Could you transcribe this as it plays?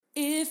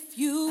If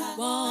you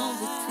want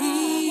the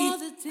tea,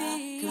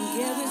 come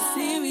get it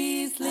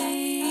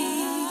seriously.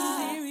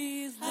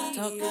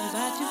 Talking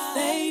about your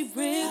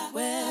favorite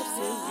web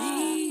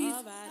series.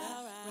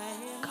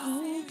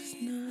 Cold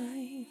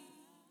night,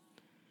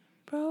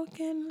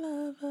 broken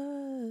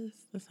lovers.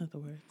 That's not the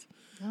words.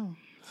 No,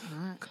 it's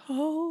not.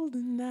 Cold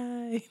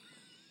night,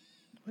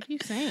 What are you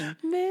saying?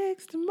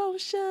 mixed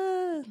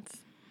emotions.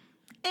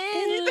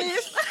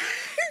 Endless.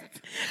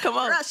 Come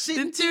on.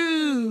 Rushing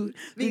through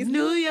these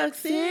New York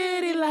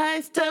City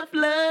lights. Tough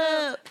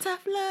love.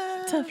 Tough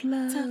love. Tough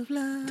love. Tough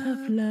love.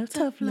 Tough love.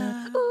 Tough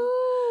love.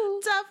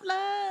 Ooh. Tough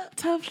love.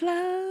 Tough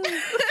love.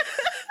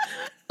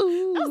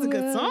 Ooh, That was a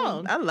good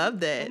song. I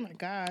love that. Oh my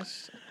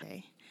gosh.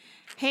 Okay.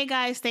 Hey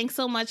guys, thanks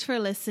so much for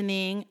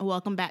listening.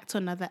 Welcome back to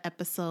another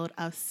episode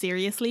of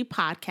Seriously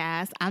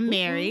Podcast. I'm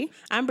Mary.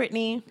 I'm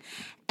Brittany.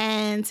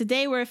 And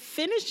today we're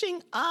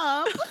finishing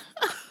up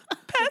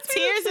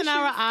tears in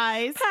our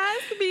eyes.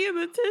 Has to be in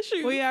the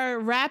tissue. We are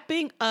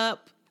wrapping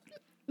up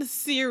the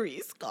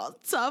series called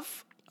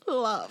Tough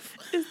Love.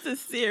 It's the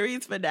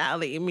series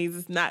finale. It means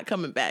it's not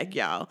coming back,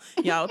 y'all.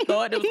 Y'all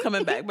thought it was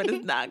coming back, but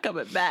it's not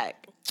coming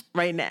back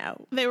right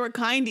now. They were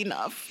kind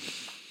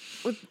enough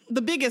with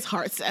the biggest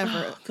hearts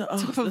ever to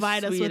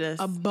provide us with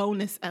a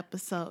bonus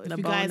episode. If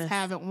you guys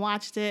haven't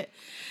watched it,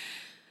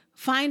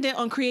 find it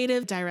on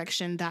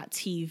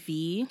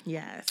creativedirection.tv.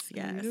 Yes.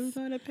 You're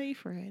going to pay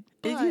for it.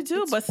 You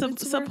do, but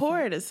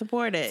support it.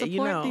 Support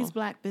these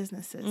black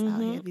businesses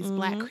out here, these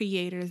black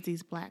creators,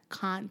 these black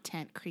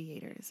content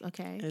creators,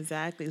 okay?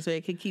 Exactly. So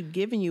it can keep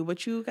giving you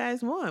what you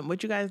guys want,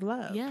 what you guys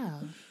love.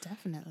 Yeah,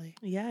 definitely.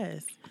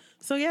 Yes.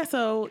 So we're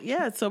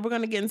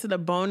gonna get into the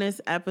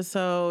bonus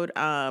episode.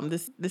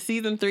 The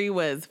season 3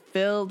 was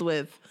filled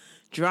with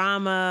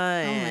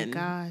drama and oh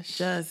my gosh,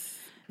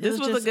 this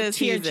was a good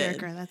season.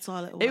 Tearjerker. That's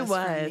all it was.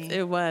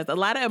 It was a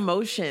lot of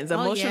emotions,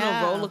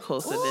 emotional roller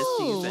coaster this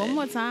season. One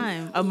more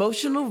time,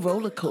 emotional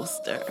roller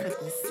coaster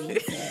this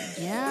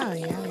season. Yeah.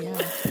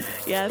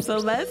 Yeah. So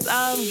let's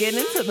get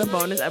into the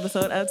bonus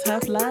episode of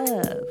Tough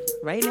Love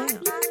right now.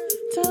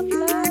 Tough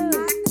Love.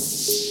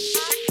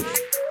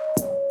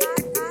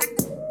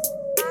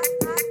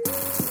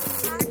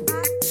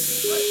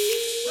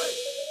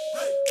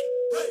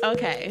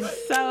 Okay,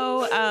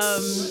 so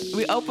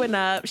we open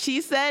up.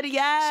 She said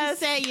yes.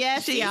 She said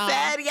yes. She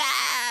said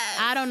yes.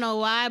 I don't know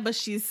why, but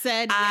she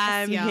said yes.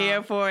 I'm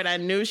here for it. I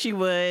knew she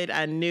would.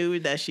 I knew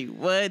that she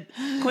would.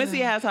 Quincy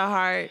has her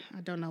heart.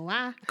 I don't know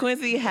why.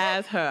 Quincy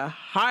has her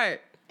heart.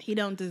 He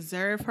don't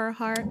deserve her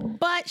heart,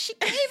 but she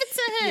gave it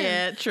to him.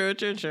 Yeah, true.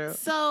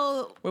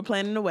 So we're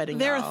planning the wedding.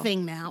 They're a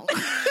thing now.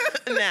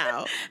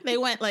 Now they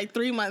went like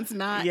 3 months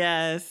not.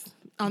 Yes.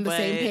 On the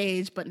same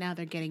page, but now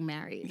they're getting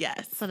married.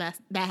 Yes. So that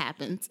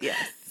happens. Yes.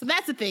 So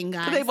that's the thing,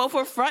 guys. So they both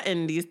were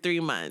fronting these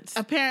 3 months.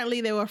 Apparently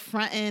they were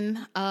fronting,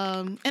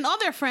 and all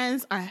their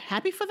friends are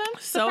happy for them.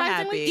 So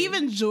happy.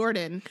 Even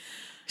Jordan.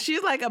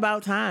 She's like,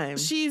 about time.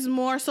 She's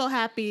more so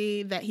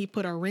happy that he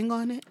put a ring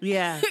on it.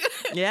 Yeah.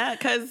 Yeah,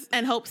 because...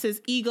 and hopes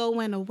his ego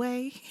went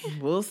away.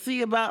 We'll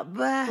see about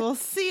that.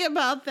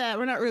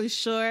 We're not really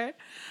sure.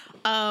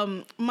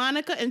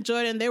 Monica and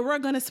Jordan, they were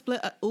going to split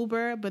an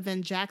Uber, but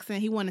then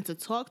Jackson, he wanted to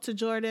talk to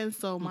Jordan,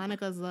 so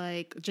Monica's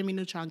like, Jimmy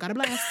Neutron, got a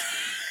blast.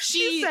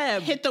 She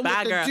said, hit them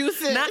with the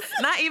juices.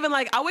 Not even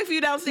like, I'll wait for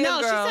you downstairs,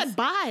 girl. No, she said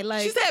bye.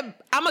 Like, she said,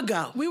 I'ma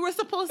go. We were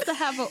supposed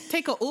to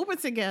take an Uber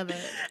together.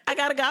 I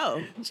gotta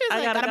go. She was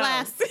like, got a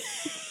blast.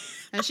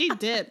 And she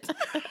dipped.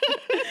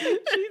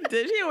 She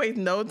did. She didn't waste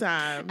no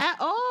time at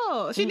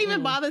all. She didn't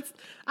even bother.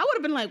 I would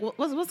have been like,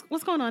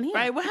 "What's going on here?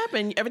 Right? What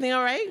happened? Everything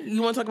all right?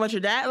 You want to talk about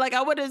your dad? Like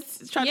I would have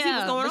tried to see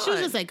what's going on." She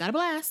was just like, "Got a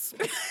blast,"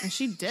 and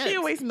she did. She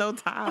didn't waste no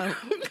time.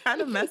 What kind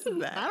of mess is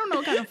that? I don't know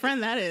what kind of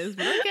friend that is,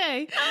 but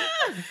okay.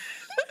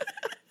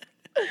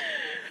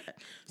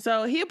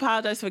 So he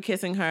apologized for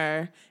kissing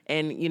her,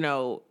 and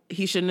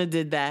he shouldn't have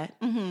did that.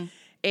 Mm-hmm.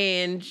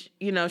 And,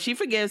 she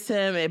forgives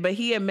him, but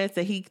he admits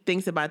that he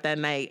thinks about that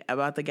night,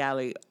 about the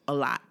gallery a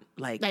lot.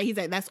 Like he's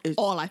like, that's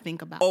all I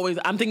think about. Always,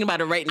 I'm thinking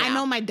about it right now. I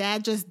know my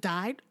dad just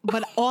died,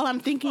 but all I'm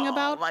thinking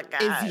about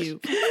is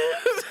you.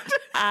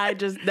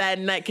 That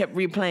night kept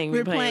replaying.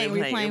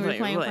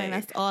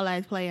 That's all I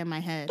play in my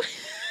head.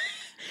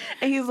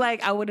 And he's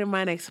like, I wouldn't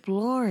mind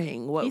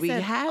exploring what we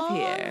have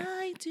here. All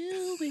I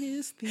do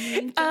is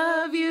think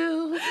of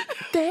you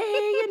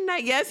day and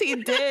night. Yes, he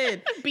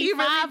did. He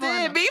really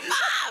did. B5.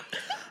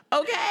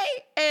 Okay.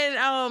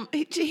 And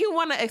he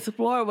want to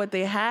explore what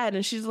they had,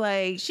 and she's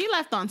like, she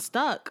left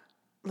unstuck.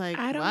 Like,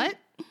 what?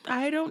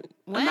 I'm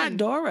not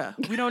Dora.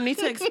 We don't need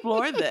to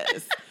explore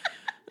this.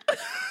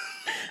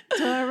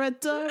 Dora,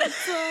 the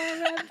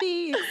explorer.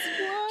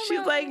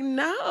 She's like,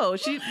 no.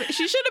 She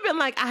should have been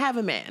like, I have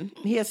a man.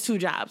 He has 2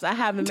 jobs. I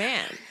have a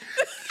man.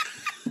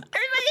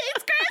 Everybody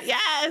hates Chris.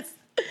 Yes.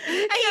 And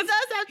he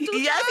does have 2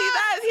 jobs. Yes, he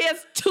does. He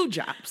has 2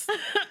 jobs.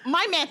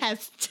 My man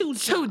has 2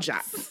 jobs. 2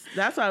 jobs.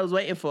 That's what I was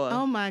waiting for.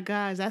 Oh my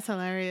gosh, that's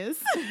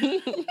hilarious.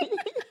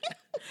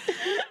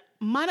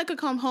 Monica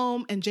come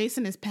home and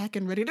Jason is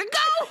packing, ready to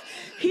go.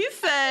 He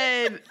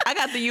said, "I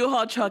got the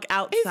U-Haul truck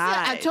outside." He said,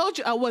 "I told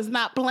you I was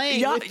not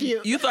playing with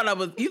you. You thought it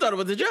was a joke. You thought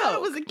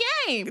it was a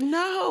game."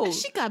 No. And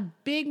she got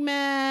big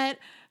mad,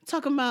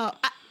 talking about,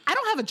 I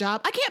don't have a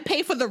job. I can't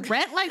pay for the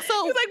rent. Like,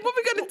 so He's like, "What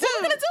we gonna do? What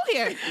are we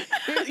gonna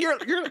do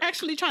here? You're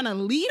actually trying to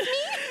leave me?"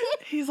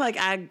 He's like,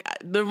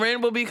 the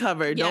rent will be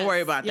covered. Don't Yes,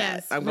 worry about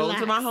yes, that. I'm going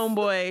to my relax.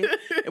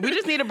 homeboy. We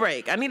just need a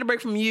break. I need a break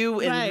from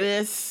you and Right.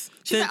 this.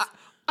 She said,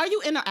 "Are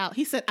you in or out?"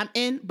 He said, "I'm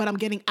in, but I'm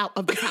getting out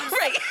of this house."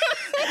 Right.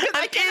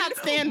 I cannot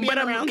stand being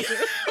around you.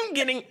 I'm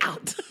getting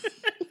out.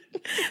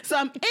 So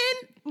I'm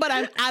in, but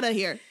I'm out of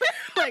here.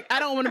 Like, I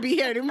don't want to be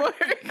here anymore.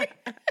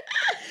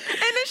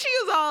 And then she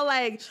was all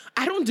like,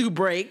 "I don't do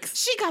breaks."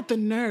 She got the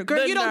nerve. Girl,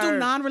 The you don't do nerve.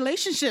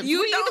 non-relationships.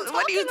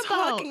 What are you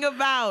talking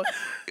about?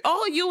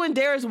 All you and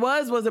Darius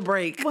was a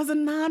break. Was a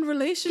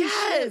non-relationship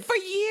Yes. for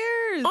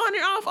years. On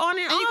and off, on and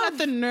And off. you got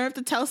the nerve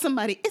to tell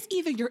somebody, it's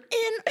either you're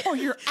in or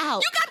you're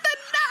out. You got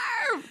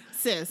the nerve.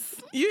 Sis.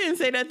 You didn't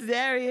say that to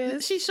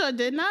Darius. She sure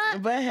did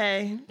not. But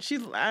hey,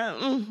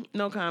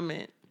 no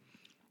comment.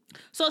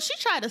 So she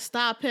tried to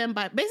stop him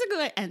by basically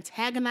like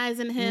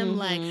antagonizing him,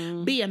 like,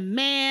 be a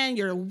man,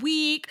 you're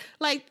weak.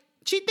 Like,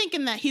 she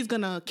thinking that he's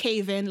gonna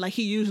cave in like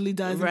he usually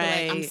does and be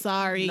Right. like, I'm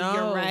sorry, No.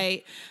 you're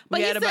right. But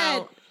We he had said,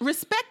 about-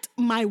 respect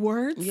my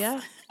words.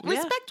 Yeah.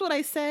 Respect what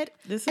I said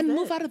This is and it.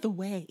 move out of the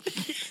way.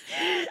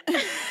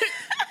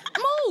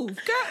 Move,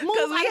 girl, move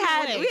Because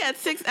out of the way. we had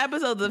 6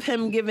 episodes of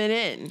him giving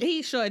in.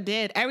 He sure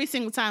did. Every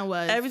single time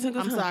was. Every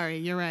single I'm time. sorry,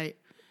 you're right.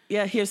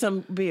 Yeah, here's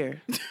some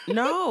beer.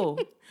 No,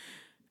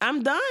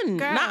 I'm done.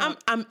 Girl. No,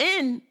 I'm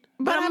in,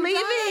 but I'm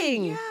leaving.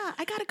 done. Yeah,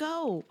 I gotta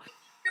go.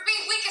 You're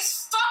being weak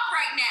as fuck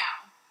right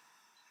now.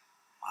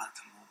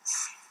 Monica, move.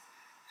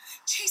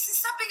 Jason,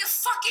 stop being a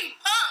fucking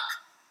punk.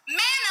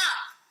 Man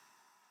up.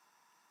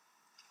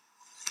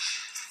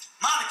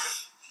 Monica,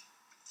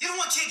 you the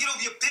one can't get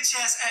over your bitch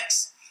ass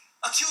ex.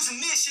 Accusing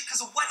me of shit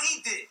because of what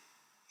he did.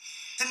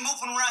 Then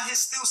moping around here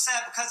still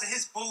sad because of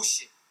his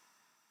bullshit.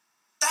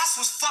 That's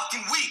what's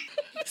fucking weak.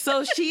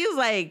 So she's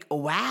like,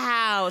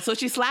 wow. So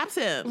she slaps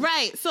him.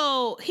 Right.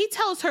 So he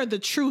tells her the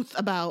truth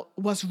about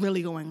what's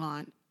really going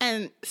on.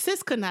 And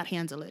sis could not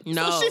handle it.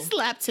 No. So she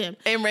slapped him.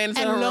 And ran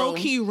into her And low room.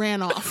 key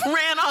ran off.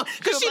 Ran off.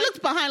 Because she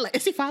looked behind like,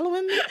 is he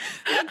following me?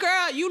 Like,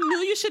 girl, you knew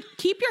you should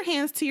keep your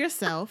hands to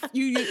yourself.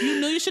 You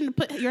knew you shouldn't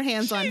put your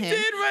hands on him.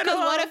 did run Because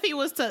what off. if he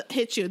was to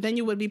hit you? Then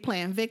you would be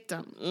playing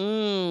victim.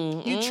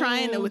 You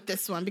trying it with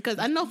this one. Because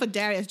I know for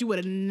Darius, you would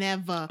have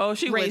never Oh,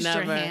 she would raised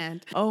never. your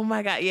hand. Oh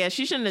my God. Yeah,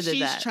 she shouldn't have did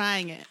She's that.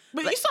 trying it.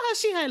 But you saw how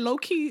she had low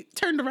key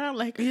turned around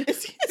like,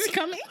 is he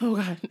coming? Oh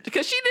God.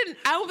 Because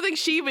I don't think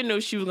she even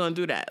knew she was going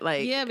to do that.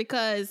 Like, Yeah,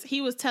 because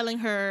he was telling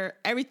her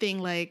everything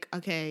like,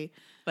 okay,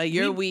 like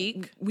you're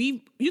weak.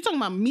 you talking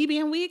about me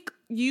being weak?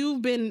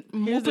 You've been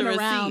Here's the moping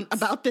around receipts.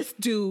 about this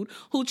dude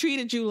who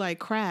treated you like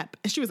crap.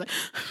 And she was like,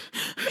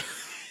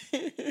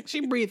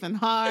 she breathing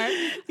hard.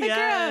 Like,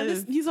 girl,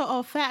 Yes. these are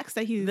all facts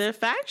that he's They're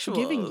factual.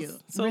 giving you.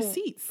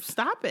 Receipts.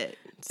 Stop it.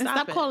 and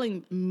stop it.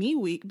 calling me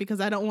weak because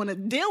I don't want to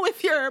deal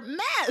with your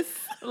mess.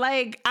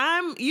 Like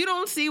you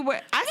don't see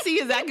I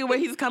see exactly where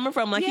he's coming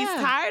from. Like he's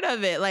Yeah. tired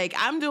of it. Like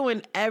I'm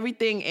doing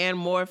everything and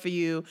more for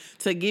you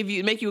to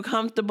make you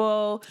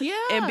comfortable. Yeah.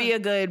 And be a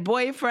good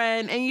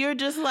boyfriend. And you're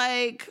just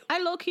like,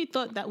 I low-key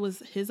thought that was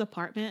his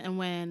apartment, and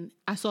when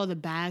I saw the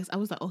bags, I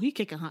was like, oh, he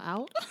kicking her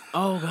out?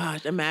 oh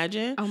gosh,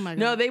 imagine. Oh my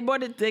No,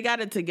 God. they got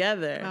it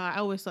together. I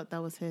always thought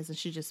that was his, and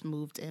she just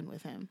moved in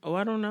with him. Oh,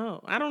 I don't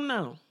know.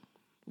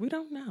 We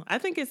don't know. I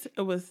think it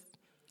was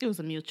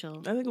a mutual. a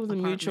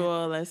apartment.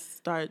 mutual. Let's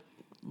start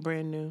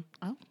brand new.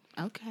 Oh,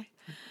 okay.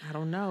 I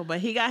don't know, but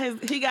he got his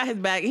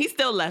bag. He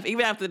still left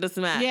even after the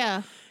smack.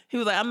 Yeah, He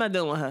was like, I'm not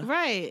dealing with her.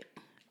 right.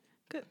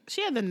 Good.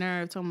 She had the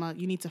nerve talking about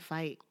you need to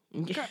fight.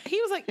 Girl, he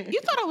was like,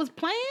 you thought I was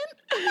playing?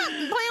 I'm not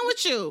playing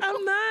with you.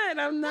 I'm not. I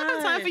don't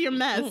have time for your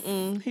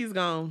mess. He's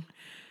gone.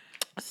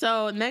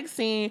 So next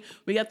scene,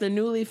 we got the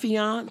newly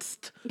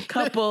fianced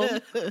couple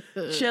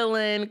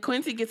chilling.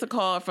 Quincy gets a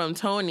call from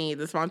Tony,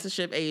 the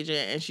sponsorship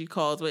agent, and she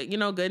calls with,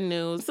 good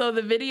news. So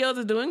the videos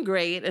are doing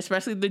great,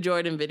 especially the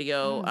Jordan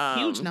video.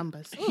 Huge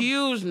numbers.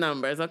 Huge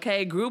numbers.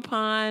 Okay,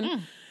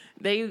 Groupon.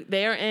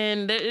 They are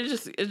in.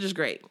 It's just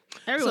great.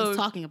 Everyone's So,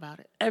 talking about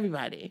it.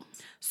 Everybody.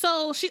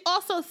 So she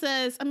also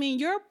says, I mean,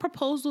 your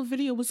proposal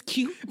video was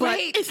cute, but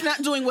Right. it's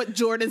not doing what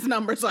Jordan's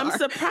numbers are. I'm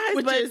surprised,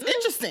 which but- is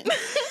interesting.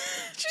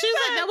 She was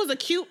like, that was a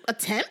cute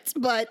attempt,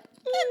 but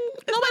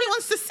nobody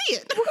wants to see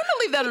it. We're gonna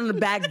leave that on the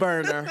back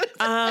burner.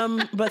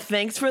 But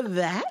thanks for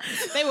that.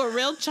 They were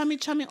real chummy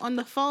on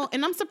the phone,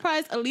 and I'm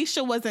surprised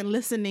Alicia wasn't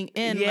listening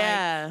in.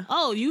 Yeah. Like,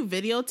 oh, you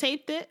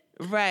videotaped it?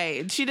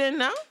 Right. She didn't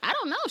know? I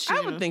don't know. She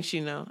I knew. would think she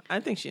know. I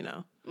think she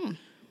know.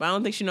 But I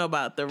don't think she know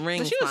about the ring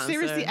But she was sponsor.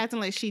 seriously acting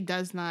like she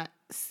does not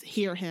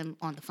hear him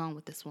on the phone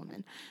with this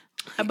woman.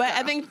 But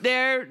I think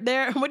they're.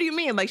 What do you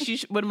mean? Like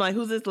what am I?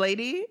 Who's this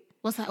lady?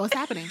 What's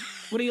happening?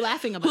 What are you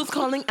laughing about? Who's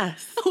calling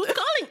us? Who's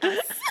calling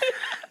us?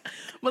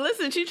 But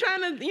listen, she's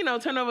trying to,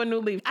 turn over a new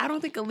leaf. I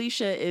don't think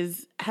Alicia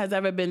has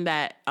ever been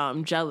that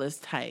jealous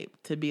type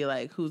to be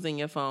like, who's in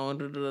your phone?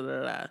 Da, da, da,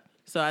 da, da.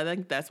 So I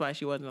think that's why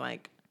she wasn't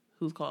like,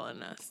 who's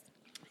calling us?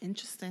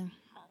 Interesting.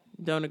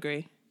 Don't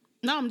agree.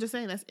 No, I'm just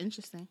saying that's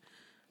interesting.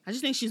 I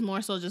just think she's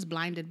more so just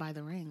blinded by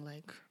the ring.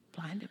 Like,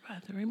 blinded by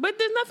the ring. But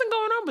there's nothing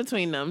going on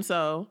between them,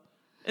 so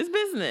it's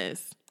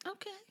business.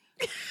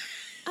 okay.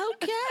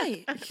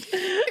 Okay.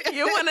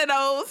 You're one of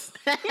those.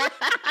 I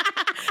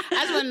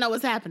just want to know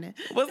what's happening.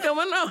 What's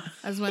going on?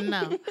 I just want to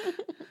know.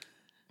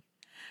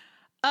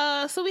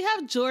 So we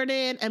have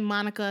Jordan and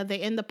Monica. They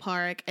in the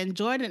park, and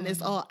Jordan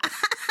is all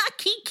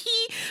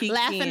Kiki,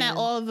 laughing at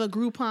all the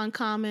Groupon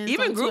comments.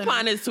 Even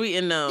Groupon is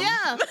tweeting them.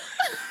 Yeah.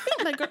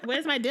 Like,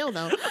 where's my deal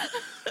though?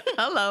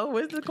 Hello,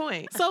 where's the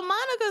coin? So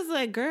Monica's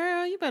like,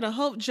 girl, you better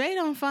hope Dre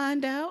don't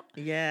find out.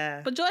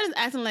 Yeah. But Jordan's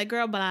acting like,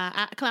 girl, but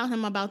I clown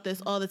him about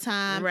this all the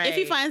time. Right. If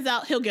he finds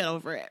out, he'll get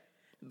over it.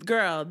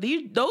 Girl,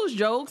 those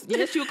jokes,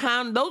 yes, you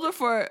clown, those are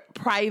for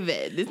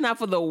private. It's not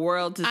for the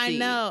world to see. I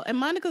know. And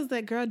Monica's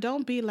like, girl,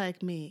 don't be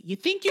like me. You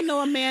think you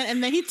know a man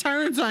and then he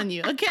turns on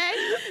you, okay?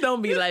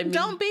 Don't be like me.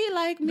 Don't be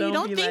like me.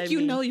 Don't be think like you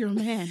me. know your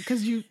man,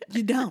 because you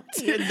don't.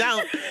 You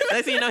don't.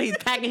 Next thing you know, he's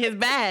packing his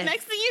bag.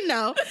 Next thing you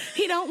know,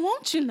 he don't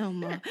want you no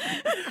more.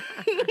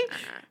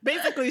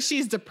 Basically,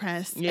 she's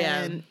depressed.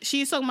 Yeah. And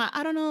she's talking about,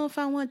 I don't know if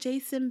I want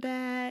Jason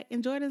back.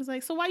 And Jordan's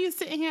like, so why you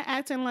sitting here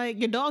acting like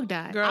your dog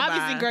died? Girl,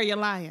 Obviously, bye. girl, you're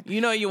lying.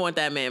 You know you want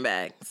that man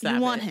back. Stop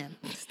You want it. him.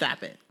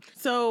 Stop it.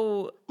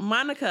 So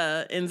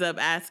Monica ends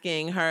up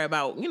asking her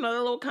about, the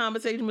little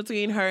conversation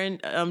between her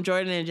and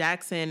Jordan and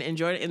Jackson, and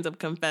Jordan ends up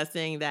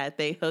confessing that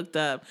they hooked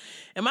up.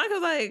 And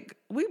Monica's like,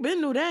 we been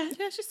knew that.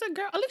 Yeah, she said,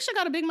 girl, Alicia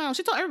got a big mouth.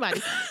 She told everybody.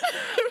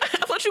 I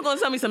thought you were going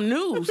to tell me some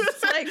news.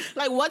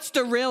 like, what's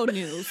the real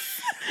news?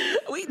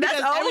 That's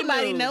Because old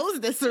everybody news. knows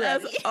this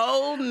already. That's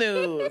old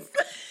news.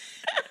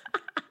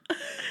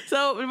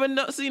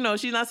 So,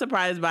 she's not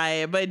surprised by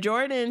it. But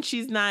Jordan,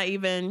 she's not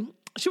even...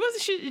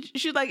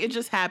 She's like, it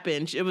just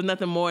happened. It was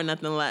nothing more,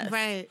 nothing less.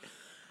 Right.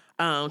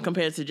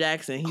 Compared to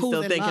Jackson. He's Who's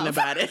still in thinking love.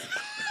 about it.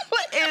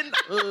 In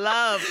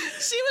love.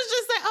 She was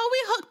just like, oh,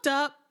 we hooked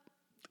up.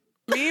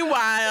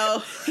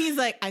 Meanwhile, He's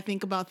like, I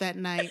think about that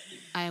night.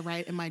 I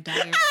write in my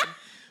diary.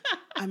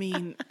 I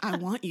mean, I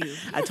want you.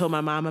 I told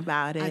my mom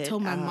about it. I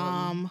told my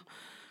mom.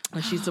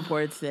 And she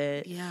supports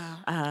it.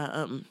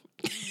 Yeah.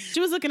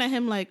 She was looking at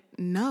him like,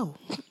 no,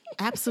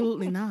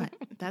 absolutely not.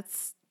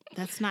 That's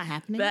not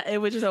happening.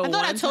 It was just a I thought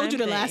I one-time told you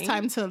the last thing.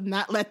 time to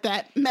not let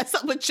that mess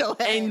up with your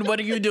head. And what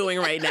are you doing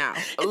right now?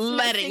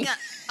 Letting.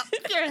 Messing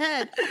up your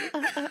head.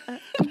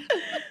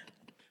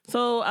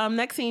 So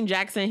next scene,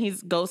 Jackson, he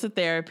goes to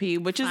therapy,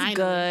 which is Finally.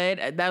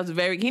 good. That was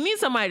he needs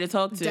somebody to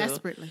talk to.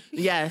 Desperately.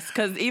 Yes,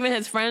 because even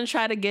his friends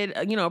try to get,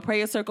 a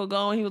prayer circle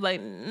going. He was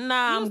like,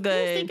 nah, I'm good.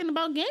 He was thinking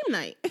about game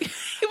night.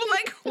 He was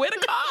like, where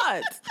the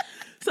cards?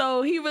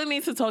 So he really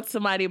needs to talk to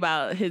somebody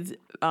about his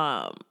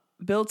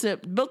built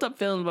up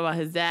feelings about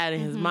his dad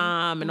and his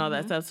mom and all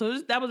that stuff. So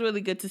that was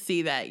really good to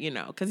see that,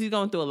 because he's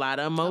going through a lot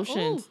of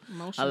emotions. Ooh,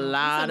 emotional. A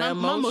lot of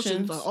My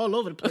emotions. are all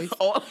over the place.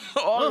 all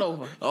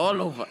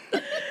over.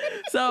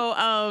 So,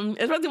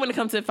 especially when it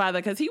comes to his father,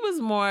 because he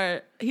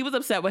was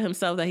upset with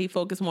himself that he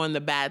focused more on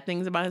the bad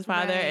things about his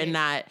father Right. and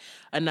not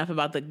enough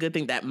about the good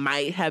thing that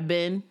might have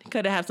been.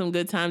 Could have had some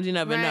good times, you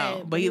never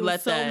know. But he was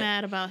let so that.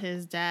 mad about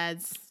his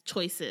dad's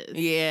choices.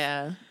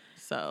 Yeah.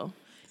 So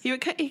he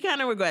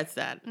kind of regrets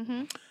that,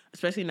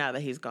 especially now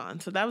that he's gone.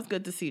 So that was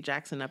good to see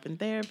Jackson up in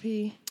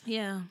therapy.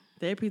 Yeah,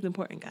 Therapy's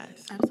important,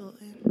 guys.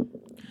 absolutely.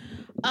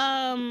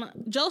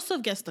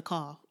 Joseph gets the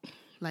call.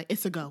 Like,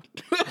 it's a go.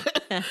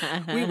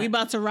 we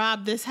about to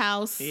rob this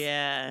house.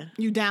 Yeah.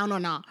 You down or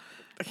not?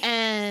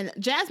 And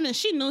Jasmine,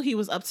 she knew he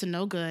was up to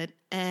no good.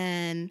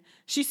 And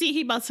she see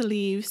he about to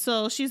leave.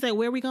 So she's like,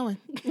 where are we going?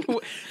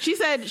 She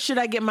said, should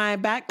I get my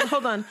back?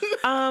 Hold on.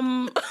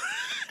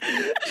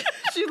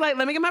 She's like,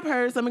 let me get my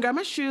purse. Let me grab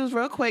my shoes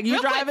real quick. You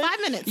Real quick, driving? 5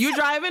 minutes. You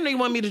driving or you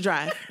want me to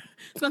drive?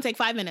 It's going to take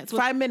 5 minutes.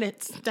 5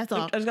 minutes. That's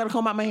all. I just got to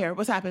comb out my hair.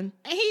 What's happened?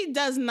 And he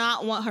does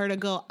not want her to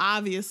go,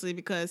 obviously,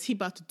 because he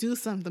about to do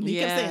something. He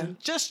Yeah. kept saying,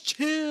 just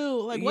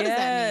chill. Like, what does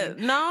that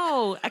mean?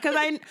 No, because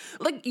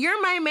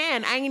you're my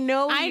man. I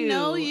know you. I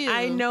know you.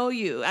 I know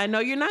you. I know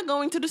you're not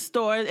going to the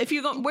store. If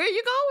you go, where are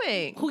you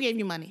going? Who gave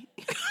you money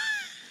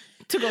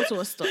to go to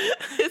a store?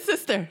 His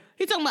sister.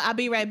 He talking about, I'll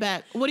be right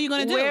back. What are you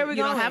going to do? Where are we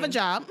you don't have a going?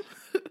 job.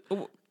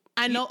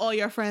 I know all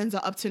your friends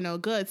are up to no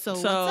good. So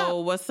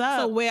What's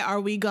up? So where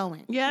are we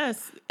going?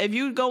 Yes. If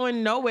you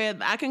going nowhere,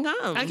 I can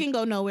come. I can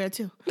go nowhere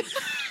too.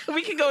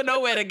 We can go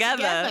nowhere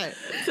together.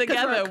 'Cause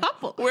we're a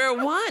couple.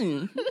 We're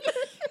one.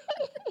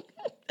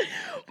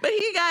 But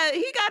he got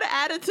an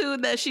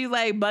attitude that she's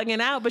like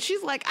bugging out. But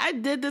she's like, I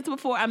did this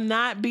before. I'm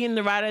not being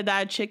the ride or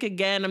die chick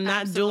again. I'm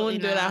not Absolutely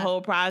doing through that not.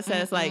 whole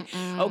process.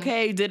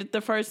 Okay, did it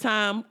the first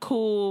time.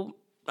 Cool.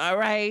 All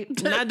right.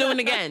 Not doing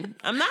it again.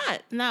 I'm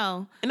not.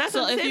 No. And that's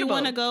so if you understandable.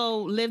 want to go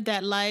live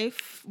that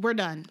life, we're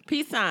done.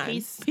 Peace sign.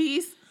 Peace.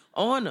 Peace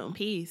on him.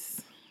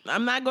 Peace.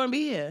 I'm not going to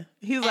be here.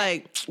 He's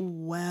like,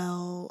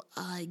 Well,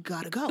 I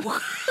gotta go.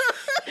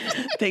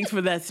 Thanks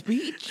for that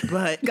speech,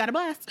 but Got a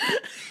blast.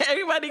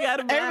 everybody got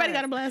a blast. Everybody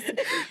got a blast.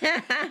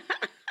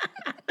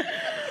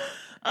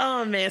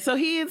 Oh man, so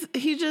he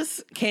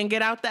just can't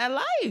get out that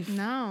life.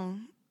 No.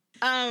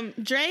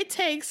 Dre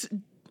takes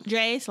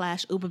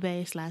Dre/Uber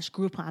Bay /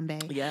 Groupon Bay.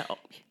 Yeah. Oh,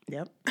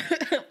 yep.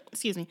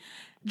 Excuse me.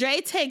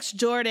 Dre takes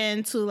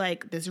Jordan to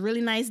like this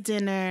really nice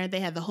dinner. They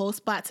had the whole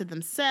spot to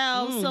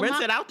themselves.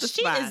 rented out the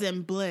she spot. is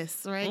in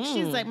bliss, right?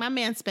 She's like, my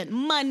man spent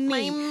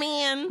money.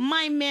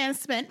 My man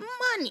spent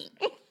money.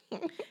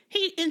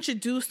 He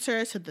introduced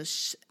her to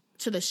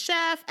the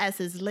chef as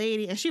his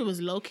lady, and she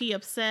was low key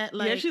upset.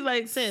 Like, Yeah, she's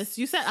like, sis,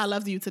 you said I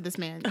love you to this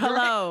man.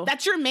 Hello.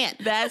 That's your man.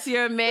 That's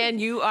your man.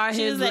 You are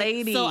She his was like,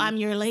 lady. so I'm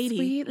your lady.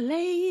 Sweet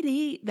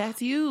lady.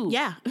 That's you.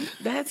 Yeah.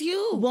 That's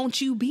you. Won't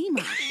you be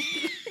mine?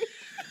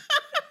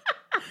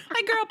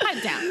 Like, girl,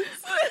 pipe down.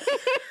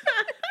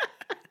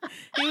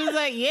 He was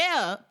like,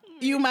 yeah,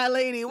 you my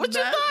lady. What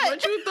you thought?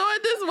 What you thought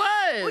this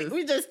was?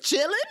 We just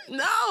chilling?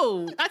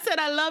 No. I said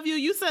I love you.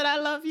 You said I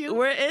love you.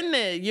 We're in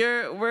it.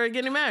 We're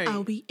getting married.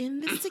 Are we in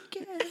this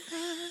together?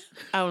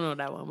 I don't know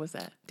that one. What's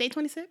that? Day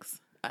 26?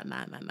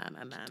 Nah.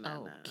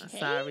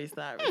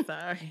 Okay.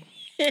 Sorry.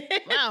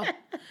 Wow.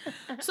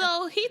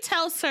 So he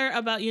tells her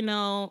about,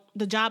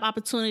 the job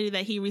opportunity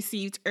that he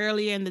received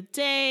earlier in the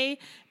day.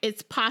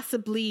 It's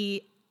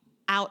possibly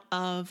out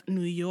of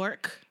New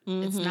York.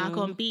 It's not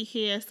going to be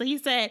here. So he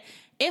said,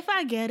 if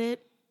I get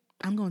it,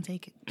 I'm going to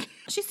take it.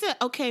 She said,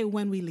 okay,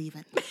 when we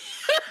leaving?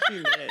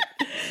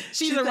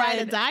 She's a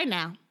ride or die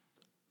now.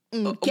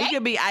 We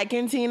could be Ike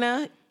and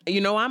Tina.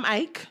 You know I'm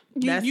Ike.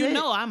 That's You it.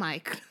 know I'm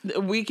Ike.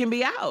 We can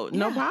be out.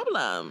 No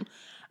problem.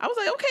 I was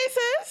like, okay,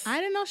 sis. I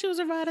didn't know she was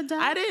a ride or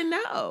die. I didn't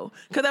know.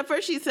 Because at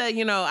first she said,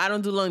 I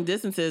don't do long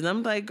distances. And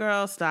I'm like,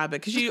 girl, stop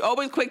it. Because she's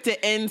always quick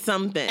to end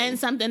something. And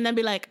something, then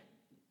be like,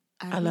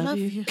 I love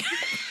you.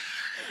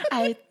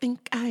 I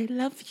think I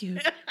love you.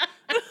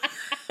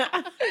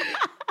 Cut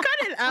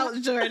it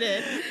out,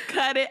 Jordan.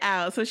 Cut it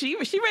out. So she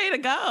ready to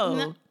go.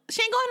 No,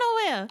 she ain't going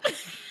nowhere.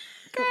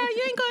 Girl,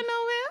 you ain't going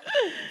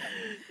nowhere.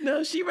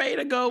 No, she ready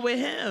to go with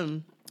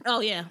him. Oh,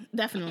 yeah,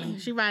 definitely.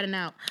 She riding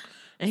out.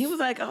 And he was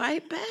like, oh, I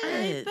bet.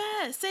 I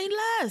bet. Say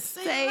less.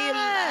 Say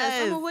less.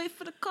 I'm going to wait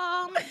for the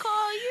call. I'm going to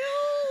call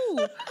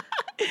you.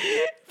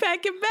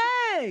 Pack your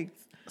bags.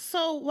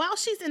 So while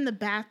she's in the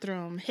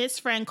bathroom, his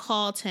friend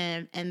called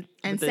him and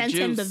With the sent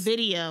him the juice.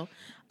 video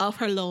of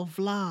her little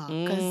vlog.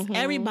 Because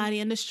everybody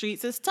in the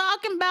streets is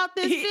talking about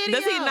this video.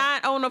 Does he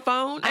not own a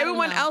phone? I don't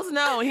Everyone know. else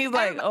know. He's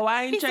like, oh,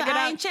 I ain't He check said, it out.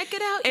 I ain't check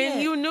it out And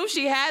yet. you knew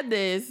she had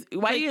this.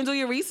 Why you didn't do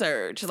your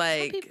research?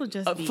 Like, people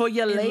just be for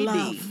your in lady.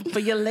 love. For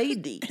your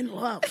lady. In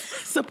love.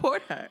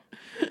 Support her.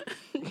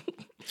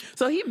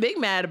 So he big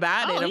mad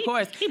about it, Oh, of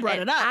course. he brought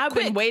And it up I've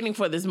been quick. waiting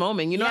for this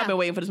moment. Yeah. I've been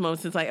waiting for this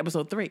moment since like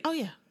episode 3. Oh,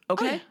 yeah.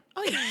 Okay.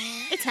 Oh, yeah.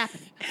 It's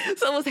happening.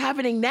 So what's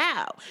happening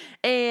now?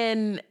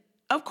 And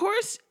of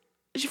course,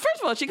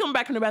 first of all, she come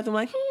back from the bathroom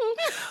like,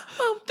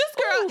 This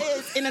girl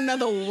is in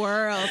another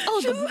world.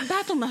 Oh, the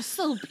bathroom is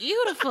so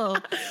beautiful.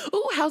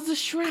 ooh, how's the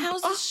shrimp?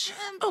 How's the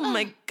shrimp? Oh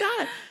my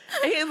God.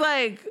 And he's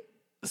like,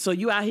 so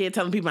you out here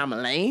telling people I'm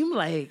lame?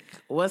 Like,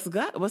 what's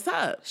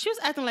up? She was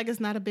acting like it's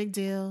not a big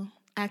deal.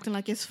 Acting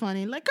like it's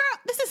funny. Like, girl,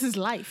 this is his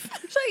life.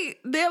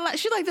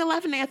 She's like, they're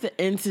laughing at the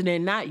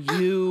incident, not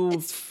you.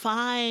 It's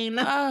fine.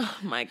 Oh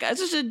my God,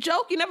 it's just a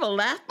joke. You never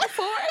laughed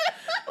before.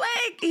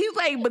 Like, he's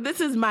like, but this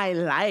is my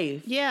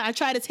life. Yeah, I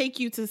tried to take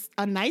you to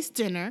a nice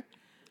dinner.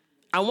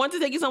 I want to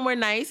take you somewhere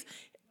nice.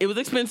 It was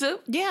expensive.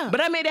 Yeah.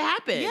 But I made it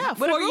happen. Yeah,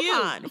 With a for you.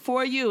 Groupon.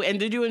 For you. And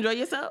did you enjoy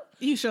yourself?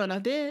 You sure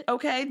enough did.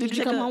 Okay. Did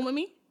you come home with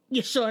me?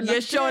 You sure enough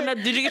Yes, sure did.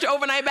 enough. Did you get your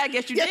overnight back?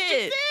 Yes, you Yes,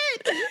 did.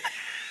 you did.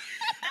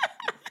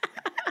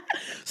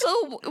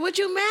 So what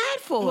you mad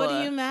for? What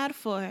are you mad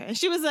for? And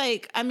she was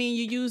like, I mean,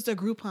 you used a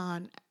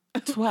Groupon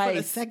Twice. for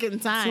the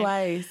second time.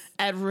 Twice.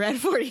 At Red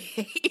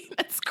 48.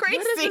 That's crazy.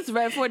 What is this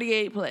Red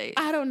 48 place?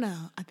 I don't know.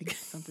 I think it's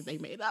something they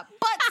made up.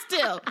 But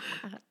still.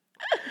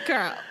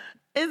 Girl.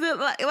 Is it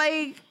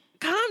like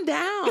calm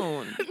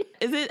down?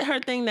 Is it her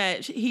thing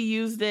that he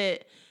used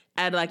it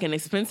at like an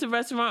expensive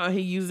restaurant, or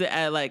he used it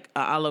at like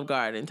an Olive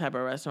Garden type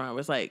of restaurant where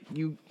it's like,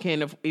 you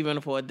can't even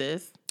afford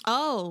this?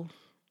 Oh,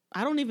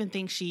 I don't even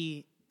think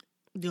she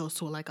goes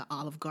to like an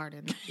Olive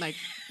Garden, like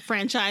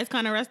franchise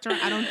kind of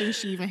restaurant. I don't think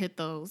she even hit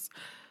those.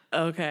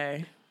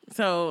 Okay.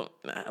 So,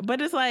 but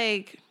it's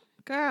like,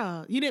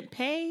 Girl, you didn't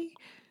pay?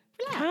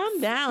 Relax. calm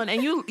down.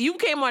 And you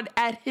came on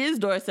at his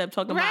doorstep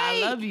talking about, I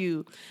Right. love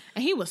you.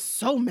 And he was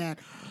so mad.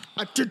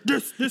 I did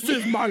this. This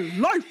is my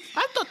life.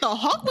 I thought the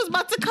Hulk was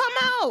about to come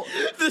out.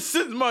 This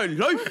is my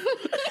life.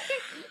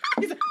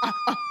 He said,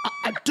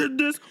 I did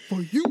this for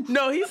you.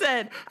 No, he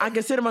said, I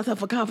consider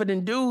myself a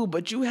confident dude,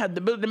 but you have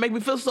the ability to make me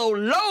feel so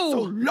low. So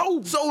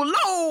low. So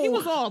low. He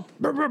was all.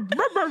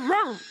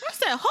 I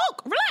said,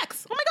 Hulk,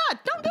 relax. Oh my God,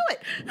 don't do it.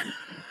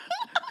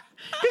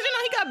 Because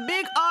he got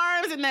big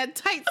arms and that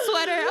tight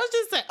sweater. I was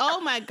just like, oh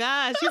my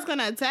God, she's going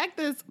to attack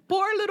this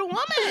poor little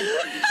woman.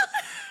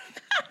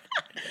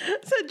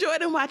 said,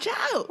 Jordan, watch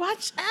out.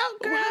 Watch out,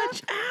 girl.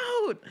 Watch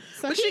out.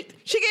 So But he-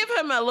 she gave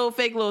him a little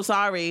fake little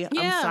sorry.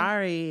 Yeah. I'm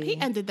sorry. He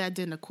ended that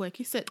dinner quick.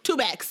 He said, 2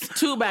 bags.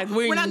 2 bags.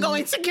 We're not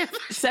going together.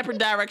 Separate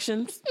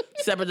directions.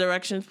 Separate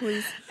directions,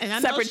 please. And I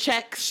know Separate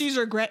checks. She's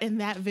regretting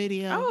that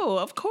video. Oh,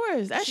 of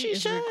course. As She she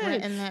is should.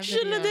 regretting that She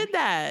shouldn't have video. did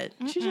that.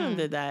 She shouldn't have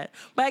did that.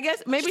 But I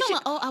guess maybe She's she.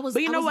 talking about, I was,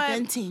 but you I know was what?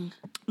 venting.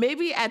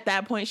 Maybe at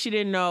that point she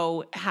didn't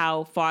know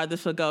how far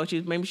this would go.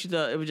 Maybe she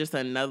thought it was just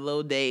another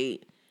little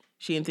date.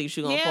 She didn't think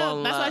she was gonna fall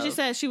in That's love. why she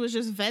said she was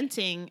just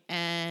venting,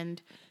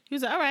 and he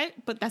was like, all right,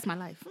 but that's my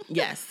life.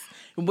 Yes.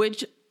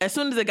 Which, as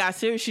soon as it got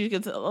serious, she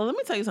could say, oh, let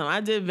me tell you something.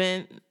 I did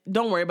vent.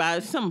 Don't worry about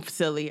it. Something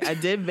silly. I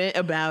did vent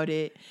about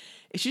it.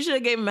 She should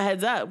have gave him a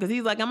heads up because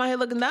he's like, I'm out here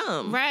looking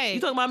dumb. Right. You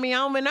talking about me? I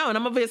don't even know. And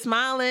I'm up here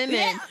smiling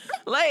Yeah. and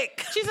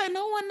like. She's like,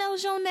 no one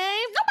knows your name.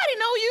 Nobody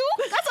know you.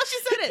 That's how she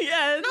said it.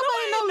 Yeah,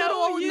 Nobody know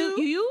know little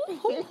you. you.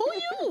 Who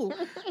you?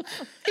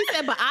 He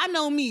said, but I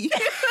know me.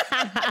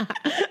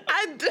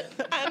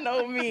 I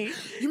know me.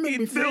 You make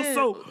me feel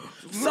so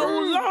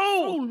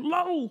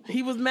low.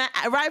 He was mad.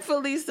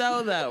 Rightfully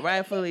so, though.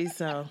 Rightfully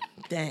so.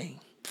 Dang.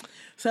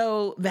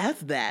 So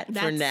that's that for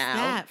That's now.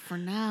 that for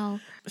now.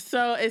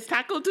 So it's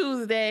Taco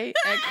Tuesday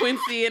at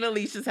Quincy and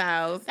Alicia's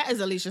house. That is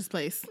Alicia's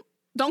place.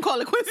 Don't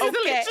call it Quincy's Okay.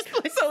 Alicia's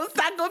place. So it's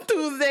Taco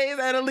Tuesdays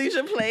at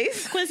Alicia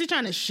Place. Quincy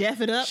trying to chef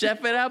it up.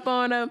 Chef it up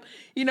on him.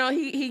 You know,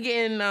 he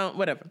getting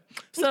whatever.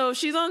 So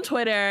she's on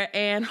Twitter,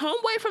 and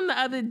homeboy from the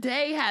other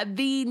day had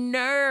the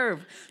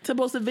nerve to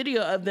post a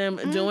video of them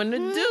doing the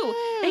do,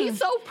 and he's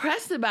so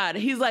pressed about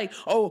it. He's like,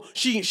 "Oh,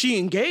 she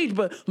engaged,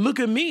 but look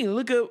at me,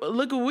 look at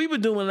what we were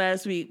doing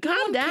last week.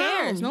 Calm down.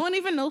 cares. No one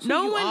even knows who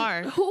you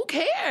are. Who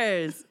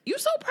cares? You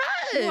so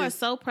pressed. You are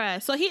so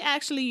pressed. So he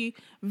actually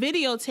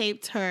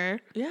videotaped her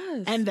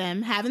Yes. and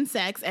them having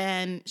sex,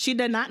 and she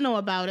did not know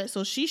about it.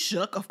 So she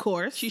shook, of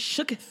course. She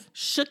shooketh.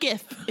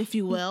 Shooketh, if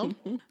you will.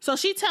 So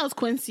she tells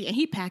Quincy, and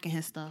he packing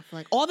his stuff.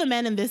 Like, all the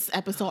men in this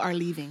episode are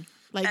leaving.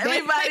 Like,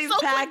 Everybody's so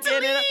quick packing to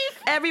it up. leave.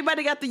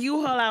 Everybody got the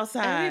U-Haul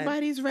outside.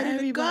 Everybody's ready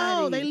to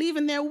go. They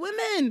leaving their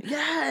women.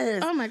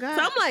 Yes. Oh, my God.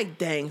 So I'm like,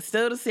 dang,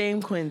 still the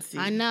same Quincy.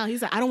 I know.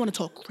 He's like, I don't want to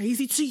talk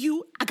crazy to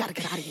you. I got to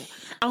get out of here.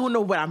 I don't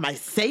know what I might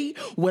say,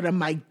 what I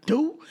might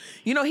do.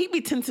 You know, he be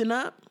tensing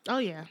up. Oh,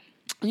 yeah.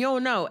 You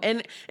don't know.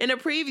 And in the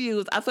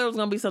previews, I thought it was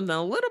going to be something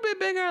a little bit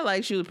bigger,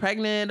 like she was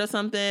pregnant or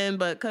something.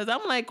 But because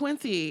I'm like,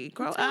 Quincy,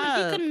 grow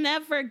up. He could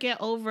never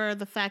get over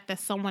the fact that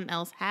someone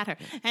else had her.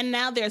 And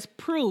now there's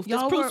proof. This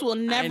Y'all proof were- will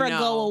never I know.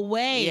 go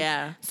away.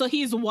 Yeah. So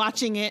he's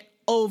watching it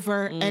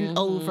over and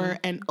over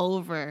and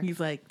over. He's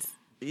like,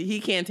 he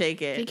can't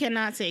take it. He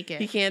cannot take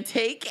it. He can't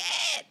take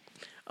it.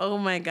 Oh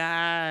my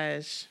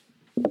gosh.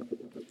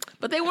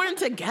 But they weren't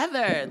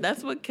together.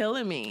 That's what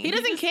killing me. He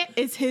doesn't care.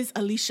 It's his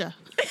Alicia.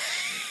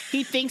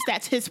 He thinks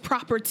that's his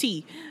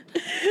property.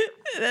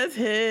 That's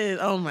his.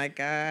 Oh my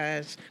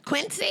gosh.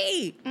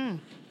 Quincy.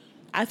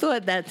 I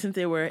thought that since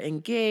they were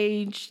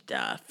engaged,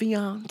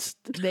 fianced,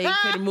 they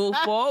could move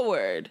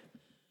forward.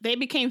 They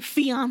became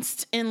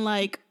fianced in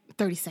like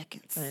 30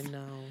 seconds. I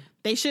know.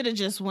 They should have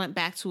just went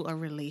back to a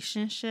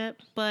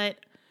relationship, but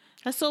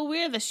that's so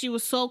weird that she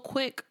was so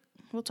quick.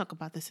 We'll talk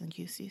about this in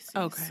QCC.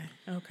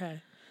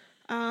 Okay.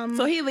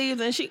 So he leaves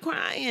and she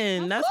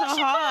crying. That's her course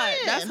she heart. crying.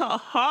 That's her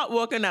heart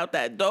walking out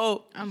that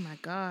door. Oh my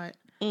God.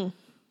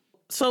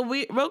 So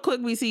real quick,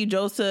 we see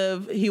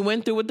Joseph. He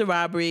went through with the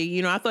robbery.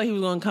 You know, I thought he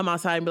was going to come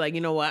outside and be like, you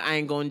know what, I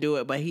ain't going to do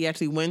it. But he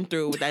actually went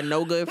through with that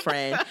no good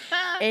friend.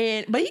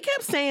 But he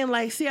kept saying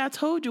like, see, I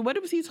told you.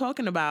 What was he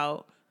talking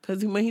about?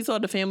 Because when he saw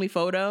the family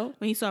photo,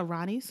 When he saw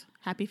Ronnie's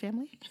happy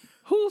family.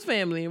 whose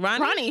family?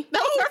 Ronnie. That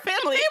was her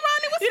family. Hey,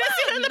 Ronnie was You didn't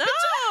see her in the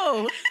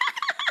no.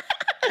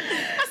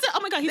 I said, oh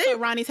my God, he saw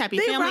Ronnie's happy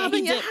They family. And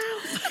robbing he your did.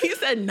 house. He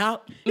said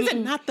no. He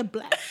said, not the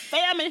black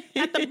family,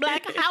 not the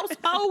black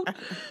household.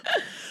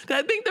 'Cause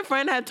I think the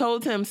friend had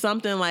told him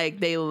something like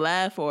they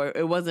left or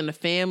it wasn't a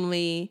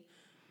family.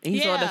 And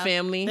he saw the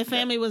family. The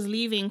family was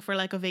leaving for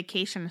like a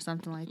vacation or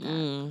something like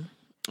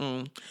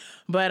that.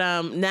 But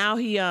now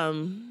he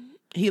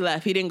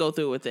left. He didn't go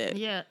through with it.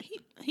 Yeah,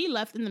 he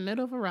left in the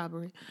middle of a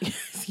robbery.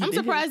 He I'm did.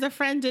 surprised the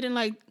friend didn't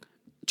like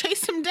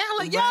chase him down.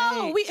 Like, yo,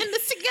 Right. we in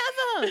this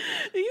together.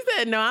 He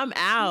said, no, I'm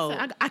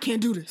out. I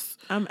can't do this.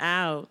 I'm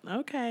out.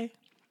 Okay.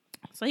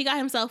 So he got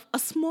himself a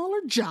smaller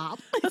job,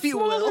 if A you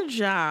will, smaller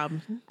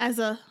job. as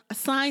a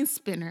sign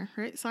spinner.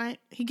 Right?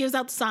 He gives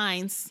out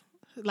signs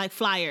like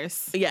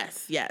flyers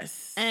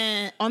Yes.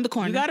 and on the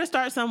corner. You got to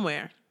start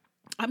somewhere.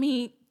 I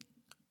mean,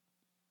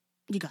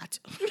 you got to.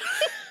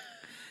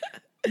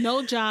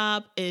 No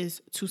job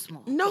is too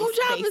small. No they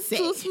job is say.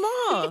 too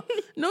small.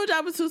 No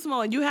job is too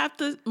small. You have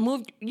to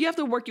move. You have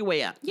to work your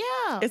way up.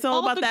 Yeah, It's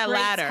all about the that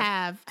greats ladder.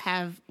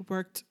 Have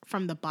worked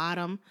from the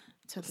bottom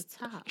to the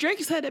top.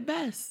 Drake said it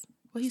best.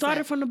 What he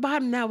Started said? from the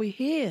bottom, now we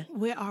here.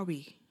 Where are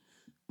we?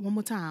 One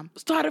more time.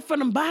 Started from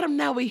the bottom,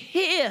 now we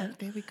here.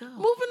 There we go.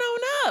 Moving on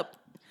up.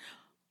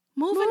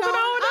 Moving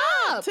on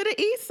up. to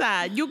the east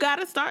side. You got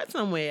to start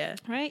somewhere.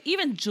 Right?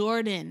 Even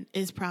Jordan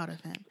is proud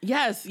of him.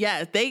 Yes.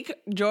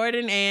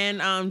 Jordan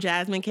and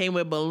Jasmine came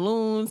with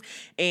balloons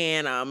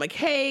and a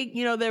cake.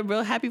 You know, they're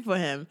real happy for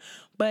him.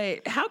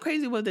 But how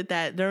crazy was it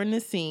that during the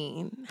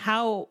scene,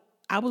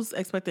 I was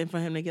expecting for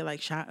him to get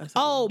like shot or something.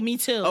 Oh, me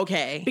too.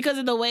 Okay. Because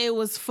of the way it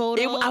was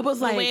photo. I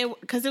was like,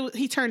 because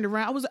he turned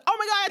around. I was like, oh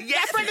my God,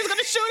 Yes. that friend is going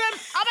to shoot him.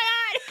 Oh my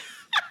God.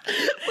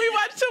 we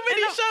watched too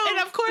many shows. And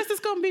of course, it's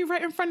going to be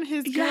right in front of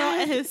his girl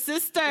Yes. and his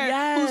sister,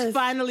 Yes. who's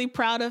finally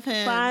proud of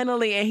him.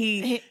 Finally, and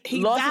he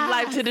lost his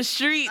life to the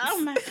streets.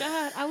 Oh my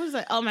God. I was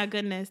like, oh my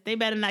goodness. They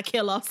better not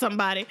kill off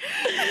somebody.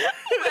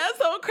 That's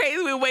so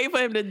crazy. We wait for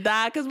him to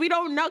die because we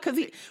don't know. Because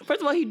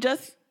first of all, he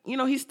just,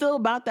 he's still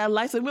about that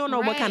life. So we don't know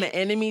what kind of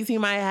enemies he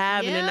might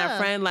have. And then that Yeah.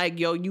 friend, like,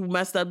 yo, you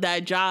messed up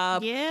that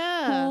job.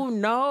 Yeah. Who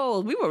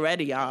knows? We were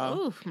ready, y'all.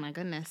 Oh my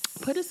goodness.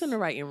 Put us in the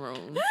writing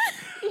room.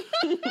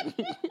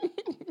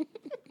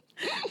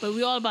 But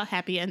we all about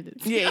happy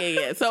endings.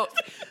 Yeah. So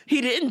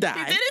he didn't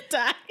die. He didn't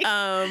die.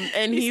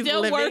 And he's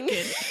still living. working.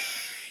 He's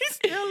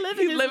still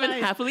living He's his living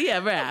life. happily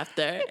ever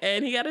after,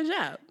 and he got a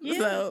job. Yeah.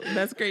 So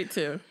that's great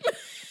too.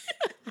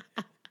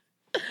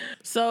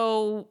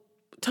 So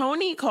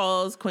Tony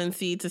calls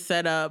Quincy to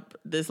set up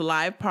this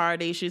live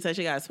party. She said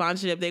she got a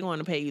sponsorship. They're going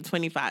to pay you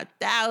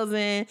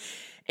 $25,000.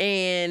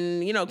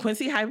 And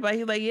Quincy hyped about it.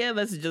 He's like, yeah,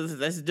 let's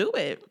do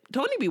it.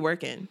 Tony be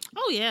working.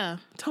 Oh yeah.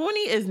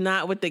 Tony is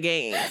not with the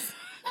games.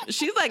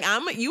 She's like,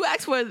 you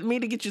asked for me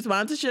to get you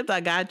sponsorships.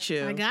 I got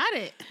you. I got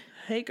it.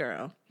 Hey,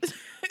 girl.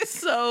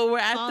 So we're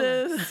at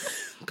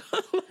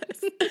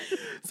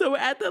So we're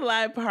at the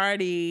live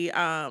party.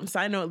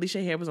 Side note,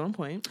 Alicia hair was on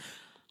point.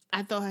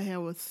 I thought her hair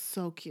was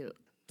so cute.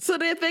 So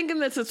they're thanking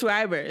the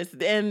subscribers,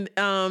 and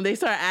they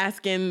start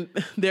asking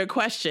their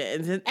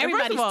questions. And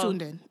Everybody's first of all,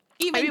 tuned in.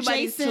 Even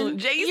everybody's Jason,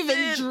 tuned.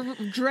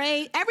 even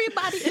Dre,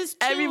 everybody is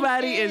tuned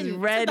Everybody in is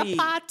ready. to the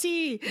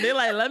party. They're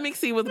like, let me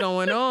see what's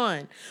going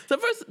on. So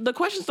first, the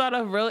questions start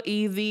off real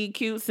easy,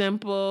 cute,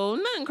 simple,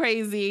 nothing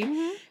crazy.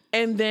 Mm-hmm.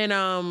 And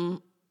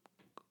then,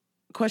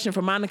 question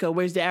for Monica,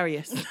 where's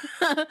Darius?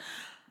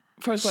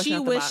 First question She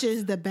out the box.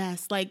 wishes the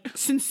best, like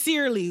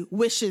sincerely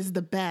wishes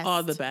the best.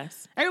 All the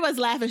best. Everybody's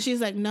laughing.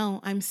 She's like,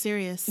 no, I'm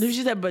serious. Then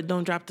she said, but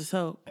don't drop the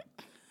soap.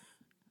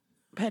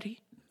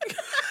 Petty.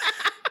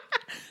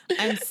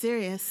 I'm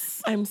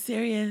serious. I'm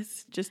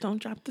serious. Just don't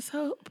drop the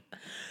soap.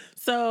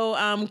 So,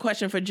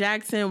 question for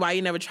Jackson, why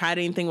you never tried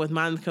anything with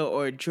Monica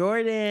or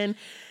Jordan?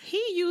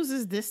 He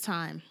uses this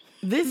time.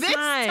 This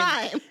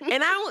time.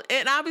 And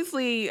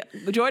obviously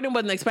Jordan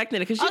wasn't expecting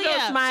it because she was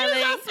smiling. She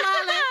was all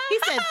smiling. He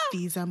said,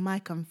 these are my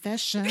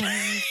confessions.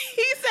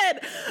 He said,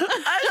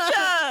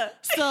 Usher.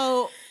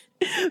 So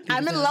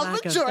I'm in love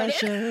with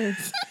Jordan.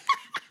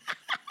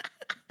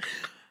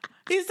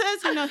 He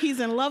says, he's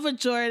in love with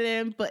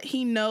Jordan, but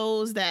he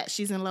knows that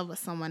she's in love with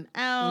someone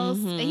else.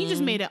 And he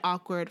just made it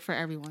awkward for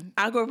everyone.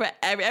 Awkward for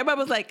everybody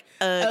was like,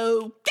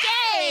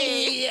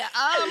 okay.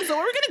 So what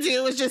we're going to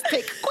do is just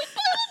take a quick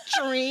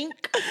little drink.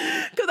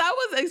 Because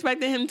I was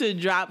expecting him to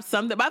drop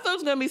something. But I thought it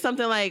was going to be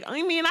something like,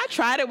 I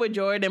tried it with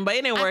Jordan, but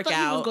it didn't work I thought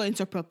out. he was going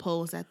to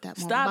propose at that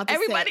moment. Stop.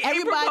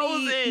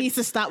 Everybody needs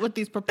to stop with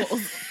these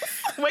proposals.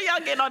 Where y'all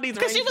getting all these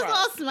Because rings she was from?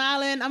 all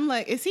smiling. I'm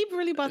like, is he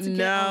really about to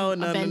get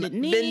on a bended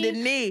knee? Bended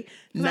knee.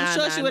 I'm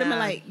sure she would have been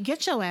like,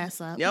 get your ass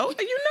up. Yo,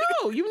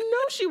 you know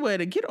she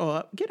would have. Get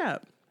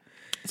up.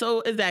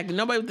 So exactly,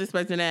 nobody was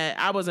expecting that.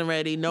 I wasn't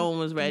ready. No one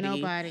was ready.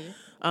 Nobody.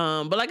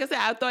 But like I said,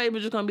 I thought it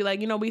was just gonna be like,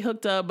 we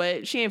hooked up,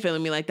 but she ain't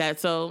feeling me like that.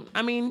 So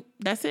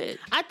that's it.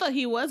 I thought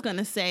he was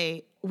gonna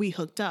say we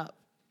hooked up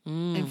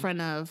in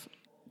front of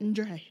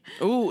Dre.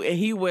 Ooh, and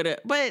he would have,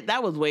 but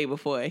that was way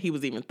before he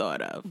was even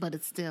thought of. But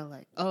it's still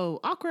like, oh,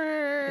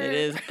 awkward. It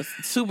is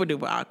super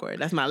duper awkward.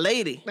 That's my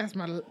lady. That's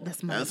my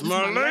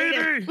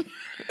lady.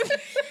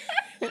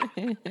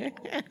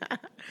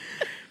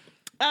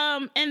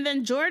 And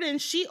then Jordan,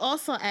 she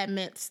also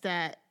admits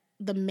that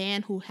the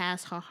man who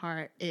has her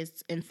heart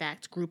is in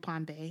fact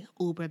Groupon Bay,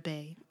 Uber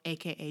Bay,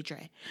 aka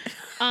Dre.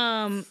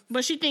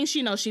 But she thinks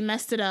she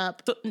messed it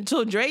up.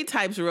 So Dre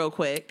types real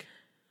quick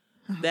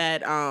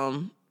that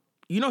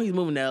he's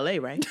moving to LA,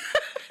 right?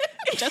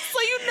 Just so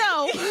you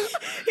know.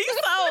 He's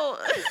so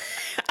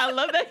I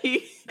love that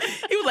he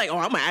was like, I'm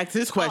gonna ask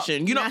this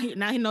question. Now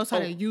he knows how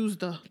to use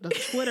the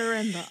Twitter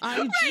and the IG.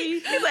 Right.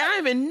 He's like, I don't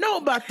even know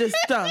about this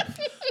stuff.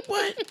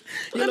 What?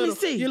 Let me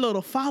see. Your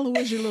little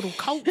followers, your little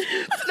coach.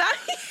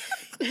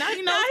 Now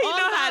he knows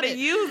how to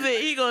use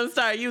it. He gonna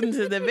start using it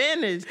to the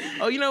advantage.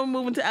 Oh,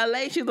 moving to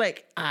LA. She's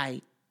like,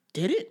 I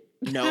didn't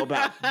know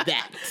about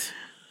that.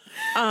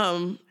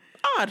 Odd.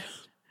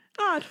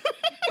 Odd,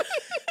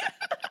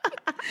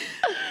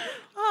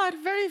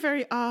 very,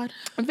 very odd.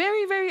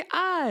 Very, very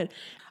odd.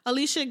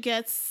 Alicia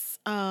gets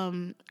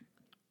asked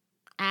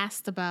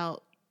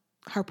about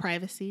her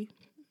privacy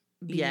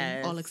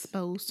being all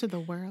exposed to the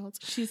world.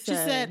 She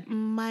said,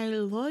 my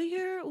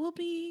lawyer will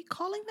be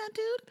calling that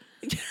dude.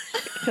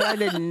 Because I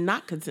did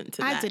not consent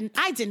to that.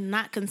 I did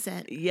not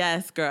consent.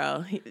 Yes,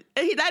 girl.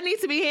 That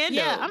needs to be handled.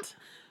 Yeah,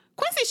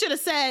 Quincy should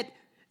have said,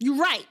 You're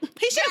right.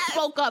 He should have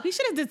spoke up. He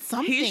should have did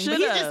something. He But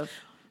should have.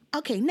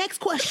 Okay, next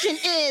question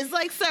is,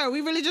 like, sir, we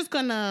really just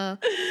gonna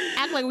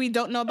act like we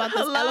don't know about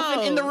this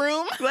elephant in the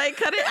room? Like,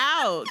 cut it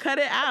out. Cut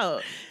it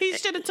out. He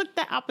should have took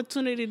that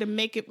opportunity to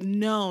make it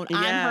known. Yeah.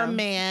 I'm her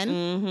man.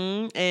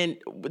 Mm-hmm. And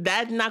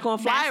that's not going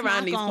to fly That's around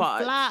not these gonna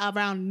parts. fly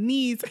around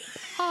these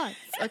parts,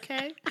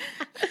 okay?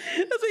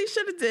 That's what he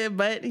should have did,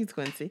 but he's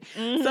Quincy.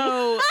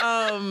 So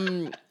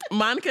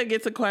Monica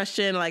gets a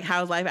question like,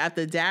 how's life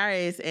after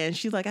Darius? And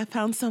she's like, I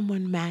found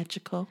someone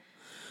magical.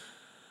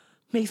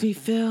 Makes me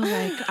feel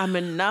like I'm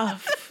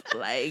enough.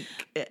 Like,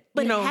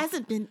 But you know, it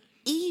hasn't been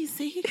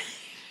easy.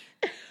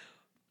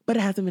 but it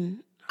hasn't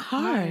been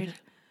hard.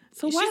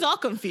 So why? She's all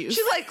confused.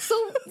 She's like, so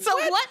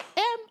what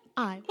am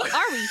I? What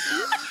are we?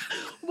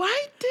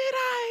 why did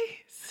I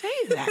say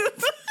that?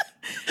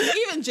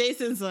 Even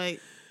Jason's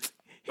like,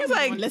 He's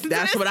like, listen to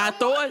that's this what I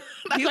thought.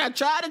 that's what I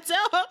tried to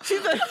tell her.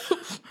 She's like,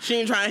 she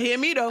ain't trying to hear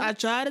me though. I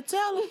tried to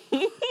tell her. So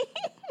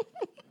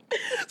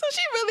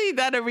she really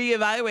got to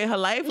reevaluate her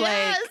life.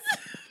 Yes.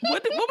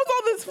 Like, what was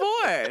all this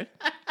for?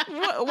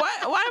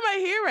 Why am I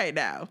here right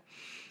now?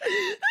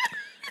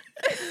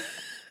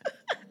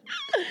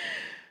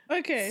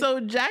 Okay. So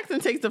Jackson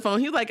takes the phone.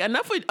 He's like,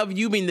 enough of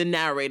you being the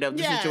narrator of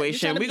the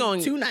situation. We're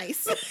going too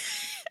nice.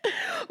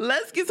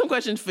 Let's get some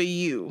questions for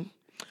you.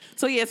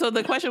 So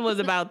the question was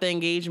about the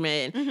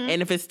engagement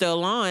and if it's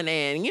still on.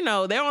 And, you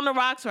know, they're on the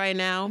rocks right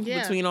now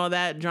between all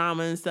that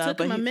drama and stuff.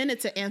 Took him a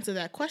minute to answer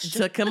that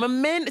question. Took him a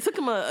minute. Took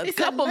him a He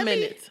said, couple "Let me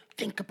minutes.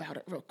 think about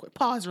it real quick.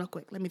 Pause real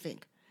quick. Let me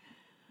think.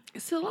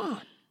 It's still on.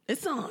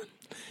 It's on.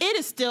 It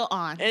is still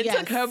on. It yes.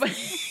 took her.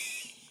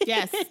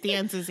 Yes, the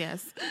answer is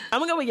yes. I'm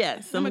gonna go with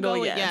yes. I'm gonna go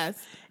with yes.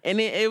 yes. And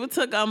it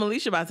took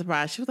Alicia by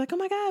surprise. She was like, "Oh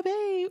my god,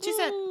 babe!" She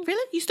said,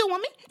 "Really? You still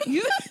want me?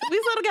 "You,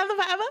 we still together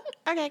forever?"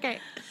 Okay, great."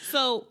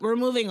 So we're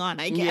moving on,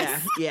 I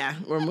guess. Yeah.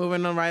 We're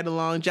moving on right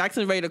along.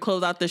 Jackson's ready to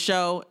close out the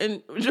show,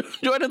 and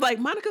Jordan's like,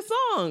 "Monica's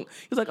song."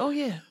 He's like, "Oh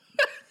yeah."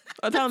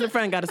 A talented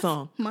friend got a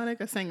song.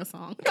 Monica sang a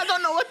song. I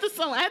don't know what the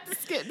song. I had to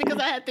skip because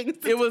I had things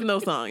to It was no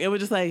song. It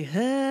was just like,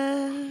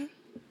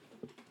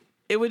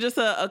 it was just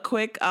a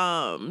quick.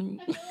 I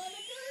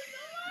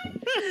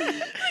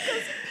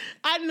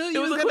knew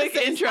you was was a gonna quick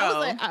say intro. I was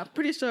like, I'm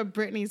pretty sure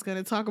Brittany's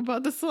gonna talk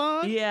about the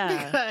song.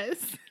 Yeah. Because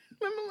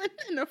remember when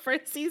in the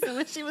first season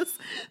when she was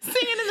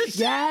singing in the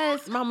show?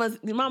 Yes,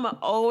 Mama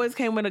always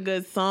came with a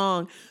good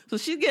song. So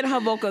she's getting her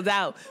vocals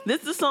out. This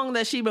is the song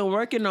that she's been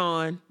working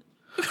on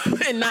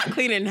and not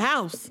cleaning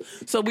house.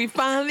 So we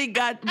finally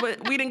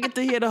but we didn't get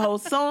to hear the whole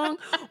song,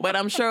 but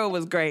I'm sure it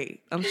was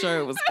great.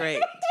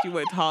 She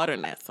worked hard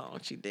on that song.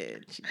 She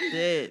did.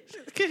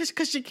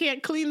 Because she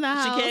can't clean the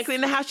house. She can't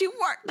clean the house. She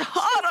worked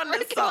hard on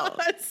this song.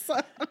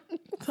 song.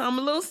 So I'm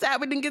a little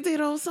sad we didn't get to hear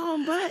the whole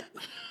song, but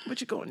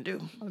what you gonna do?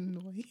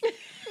 Annoying.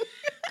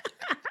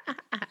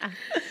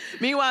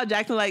 Meanwhile,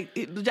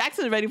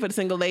 Jackson's ready for the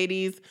single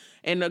ladies.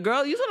 And the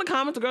girl, you saw the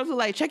comments, the girls were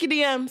like, check your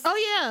DMs. Oh,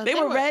 yeah. They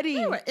were ready.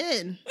 They were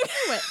in.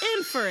 They were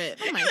in for it.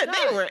 Oh, my God.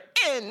 They were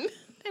in.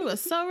 They were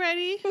so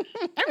ready.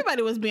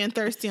 Everybody was being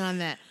thirsty on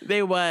that.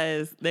 They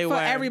were. For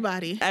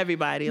everybody.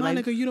 Everybody.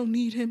 Monica, you don't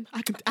need him.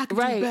 I could do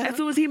right. better. As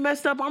soon as he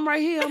messed up, I'm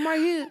right here.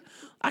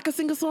 I could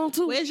sing a song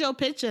too. Where's your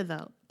picture,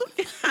 though? I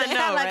They know,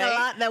 had like right? a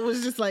lot that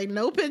was just like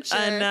no picture.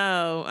 I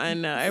know.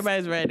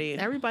 Everybody's ready.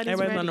 Everybody's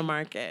on ready. the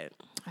market.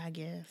 I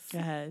guess. Go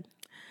ahead.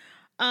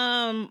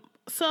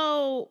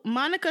 So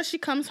Monica, she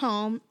comes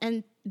home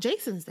and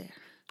Jason's there.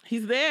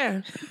 He's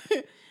there.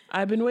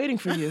 I've been waiting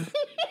for you.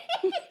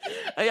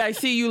 I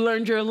see you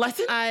learned your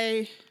lesson.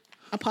 I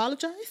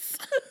apologize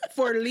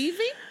for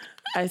leaving.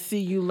 I see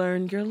you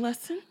learned your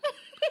lesson.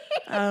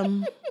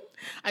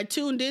 I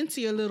tuned into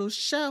your little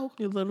show.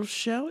 Your little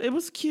show. It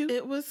was cute.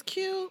 It was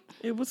cute.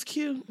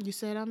 You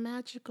said I'm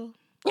magical.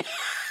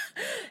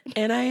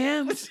 And I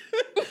am.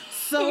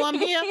 So I'm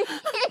here.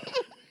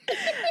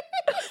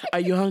 Are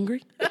you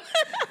hungry?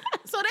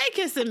 So they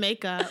kiss and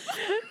make up.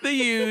 The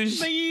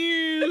huge.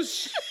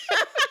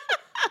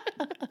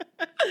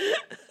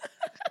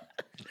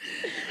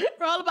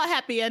 We're all about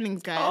happy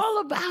endings, guys. All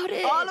about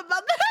it. All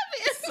about the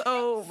happy endings.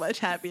 So much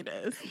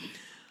happiness.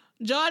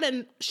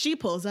 Jordan, she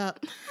pulls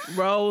up.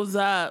 Rolls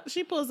up.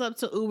 She pulls up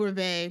to Uber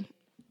Bay.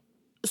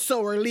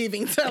 So we're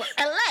leaving to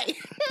LA.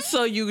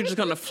 So you were just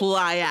gonna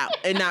fly out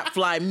and not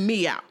fly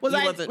me out. Was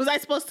I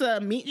supposed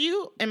to meet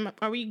you? And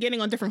are we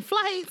getting on different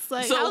flights?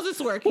 Like, how's this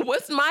working?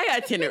 What's my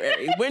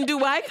itinerary? When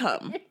do I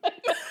come?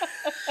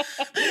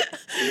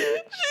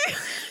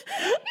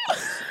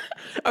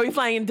 Are we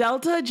flying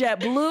Delta,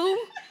 JetBlue?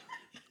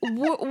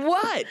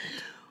 What?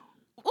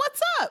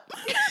 What's up?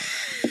 What's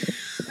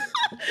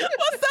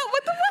up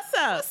with the what's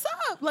up? What's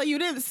up? Like, you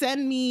didn't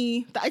send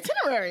me the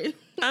itinerary.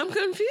 I'm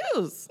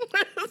confused.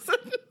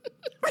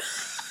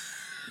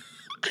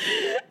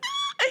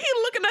 He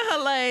looking at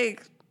her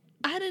like,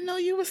 I didn't know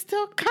you were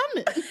still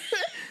coming.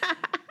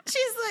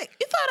 She's like,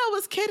 you thought I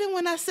was kidding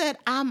when I said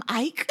I'm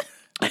Ike?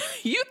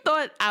 you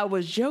thought I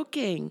was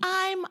joking.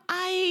 I'm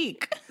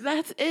Ike.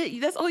 That's it.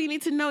 That's all you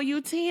need to know.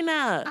 You,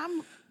 Tina.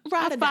 I'm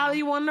I follow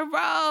you on the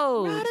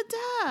road. Ride or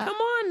die. Come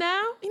on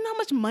now. You know, how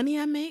much money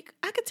I make?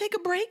 I could take a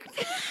break.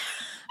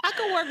 I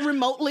could work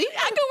remotely.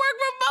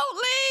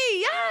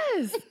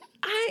 Yes.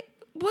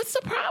 What's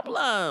the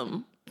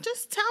problem?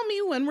 Just tell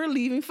me when we're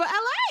leaving for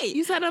LA.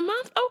 You said a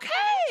month?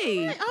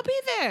 Okay. I'll be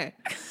there.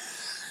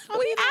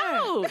 We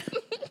out.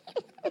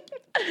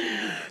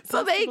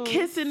 So they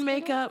kiss and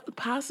make up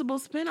possible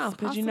spinoff.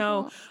 Because, you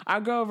know,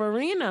 our girl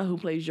Verena, who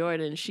plays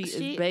Jordan, she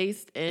is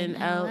based in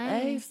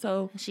LA.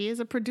 So She is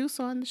a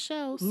producer on the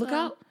show. look so-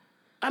 out.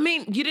 I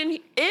mean,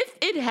 if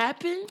it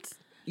happens,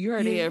 you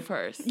heard it here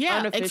first. Yeah,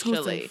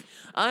 unofficially. exclusive.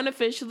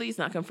 Unofficially, it's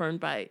not confirmed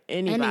by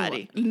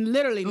anybody. Anyone.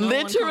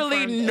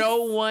 Literally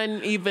no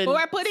one even. But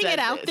we're putting said it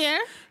out this. there.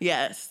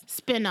 Yes.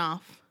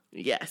 Spinoff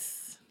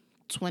Yes.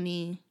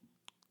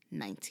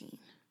 2019.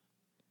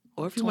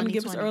 Or if you want to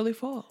give us 2020. early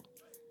fall.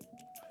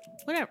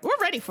 Whatever. We're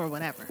ready for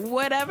whatever.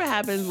 Whatever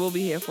happens, we'll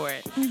be here for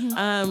it.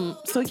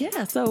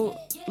 So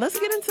let's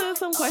get into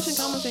some question,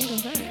 comments, and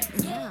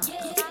concerns. Yeah.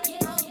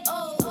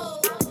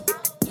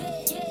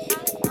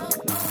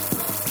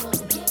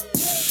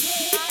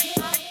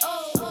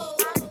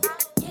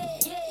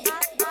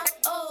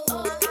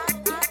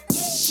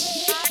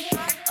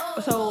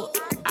 So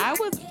I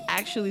was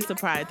actually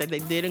surprised that they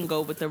didn't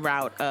go with the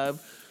route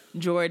of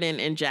Jordan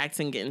and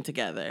Jackson getting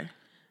together.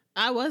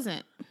 I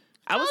wasn't.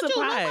 I was Told you,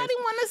 surprised. nobody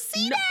want to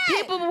see that.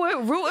 People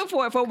were rooting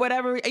for it for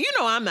whatever reason. You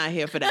know I'm not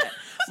here for that.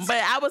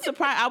 But I was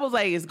surprised. I was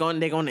like,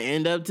 they're going to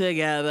end up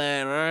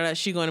together.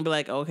 She's going to be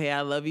like, okay,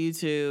 I love you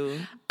too.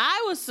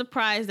 I was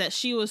surprised that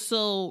she was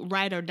so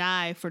ride or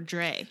die for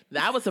Dre.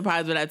 I was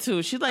surprised with that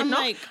too. She's like, I'm no,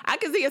 like- I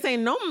can see her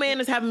saying, no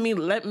man is having me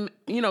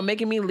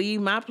making me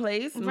leave my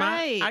place.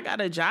 Right. I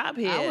got a job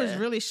here. I was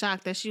really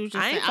shocked that she was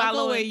just I saying, ain't I'll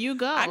following go where you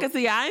go. I can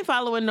see I ain't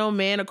following no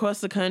man across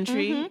the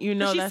country. You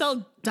know, she's that's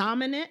so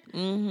dominant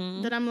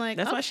that I'm like,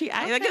 That's why she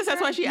I guess that's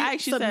why she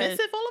asked. She submissive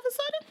said, all of a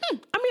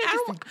sudden. I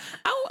mean,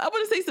 I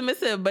wouldn't say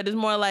submissive, but it's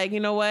more like, you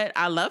know what?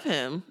 I love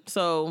him,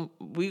 so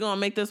we gonna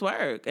make this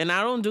work. And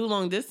I don't do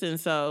long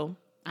distance, so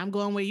I'm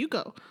going where you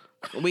go.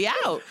 we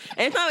out.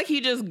 And it's not like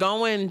he just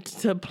going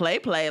to play.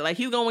 Like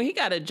he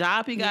got a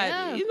job. He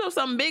got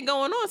something big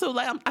going on. So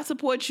like I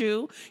support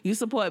you. You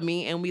support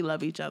me, and we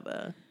love each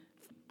other.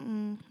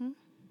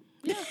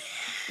 Yeah,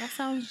 that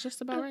sounds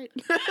just about right.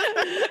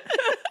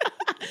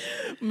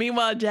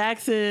 Meanwhile,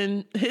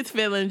 Jackson, his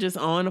feelings just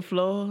on the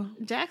floor.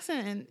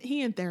 Jackson,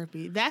 he in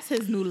therapy. That's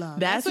his new love.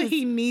 That's what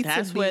he needs to be.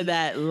 That's where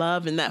that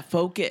love and that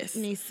focus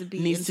Needs to be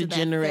needs to into that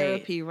generate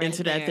therapy right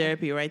into that there.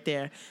 therapy right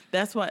there.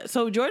 That's why.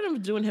 So Jordan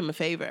was doing him a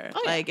favor.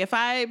 Oh, yeah. Like if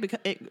I,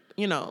 get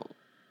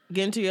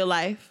into your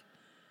life,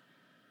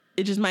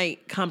 it just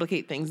might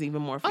complicate things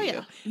even more for Oh, you.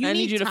 yeah. And I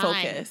need you to time.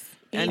 focus.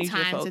 You I need need you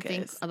to time to focus.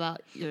 think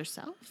about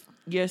yourself.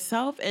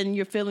 And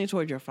your feelings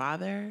toward your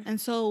father. And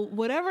so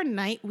whatever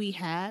night we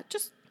had,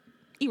 just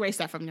erase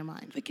that from your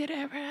mind. Forget it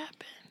ever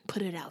happened.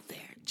 Put it out there.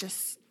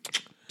 Just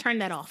turn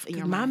that off in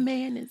your My mind.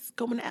 man is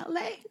going to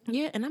LA.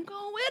 Yeah, and I'm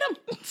going with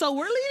him. So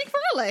we're leaving for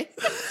LA.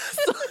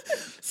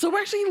 So we're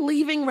actually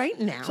leaving right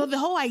now. So the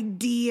whole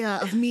idea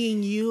of me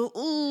and you,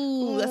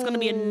 that's gonna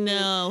be a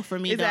no for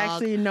me, it's dog.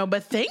 actually no,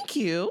 but thank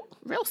you.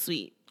 Real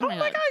sweet. Oh my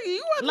God,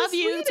 you are Love the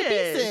you to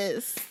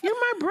sweetest. pieces. You're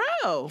my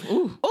bro.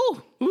 Ooh.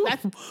 Ooh, Ooh.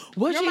 that's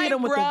What you're you my hit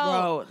him with the bro.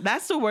 bro?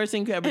 That's the worst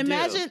thing you could ever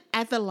Imagine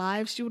at the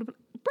live she would have been,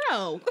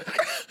 bro.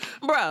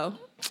 do. Bro.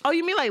 Oh,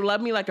 you mean like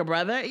love me like a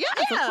brother? Yes,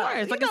 of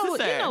course. Like a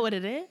sister. You know what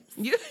it is.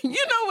 You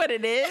know what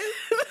it is?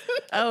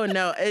 Oh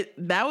no,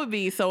 that would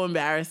be so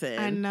embarrassing.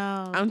 I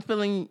know. I'm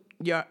feeling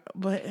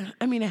but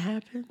I mean it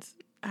happens.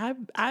 I've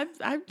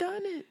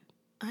done it.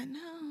 I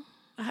know.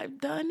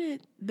 I've done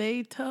it.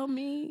 They tell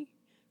me,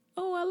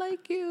 "Oh, I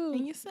like you."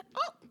 And you said,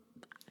 "Oh,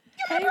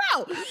 you're my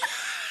bro."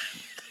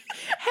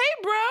 Hey,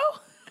 bro.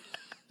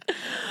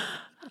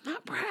 I'm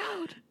not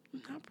proud.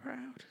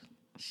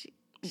 She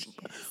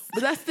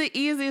But that's the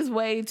easiest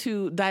way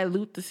to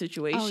dilute the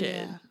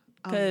situation.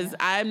 Because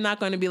I'm not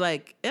going to be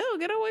like, ew,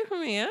 get away from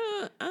me.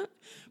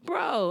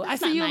 Bro,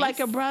 That's I see not you like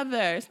a nice.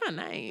 brother. It's not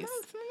nice.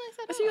 It's not nice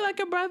at I see you all. like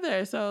a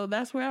brother. So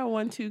that's where I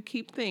want to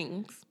keep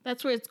things.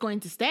 That's where it's going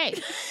to stay.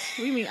 What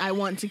do you mean I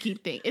want to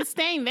keep things? It's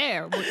staying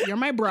there. You're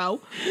my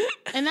bro.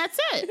 And that's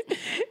it.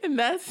 And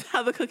that's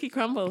how the cookie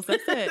crumbles.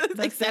 That's it. That's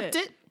Accept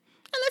it.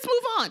 And let's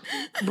move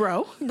on.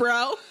 Bro.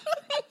 Bro.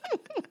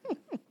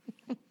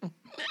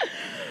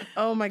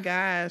 Oh my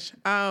gosh.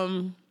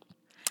 I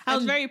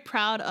was very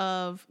proud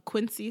of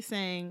Quincy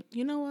saying,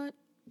 you know what?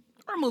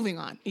 We're moving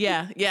on.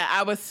 Yeah,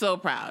 I was so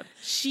proud.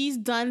 She's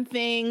done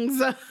things.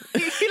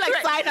 He like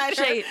side-eyed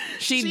her.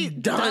 She's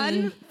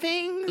done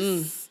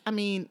things. I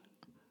mean,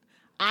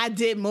 I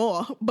did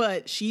more,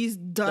 but she's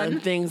done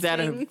things that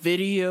are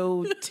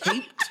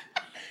videotaped.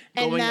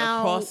 and going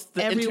now across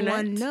the everyone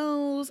internet.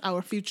 knows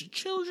our future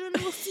children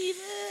will see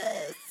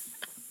this.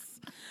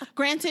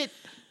 Granted,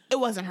 it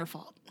wasn't her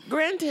fault.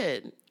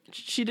 Granted,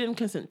 she didn't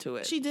consent to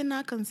it. She did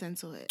not consent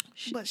to it,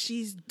 but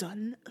she's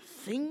done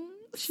things.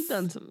 She's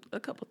done a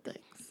couple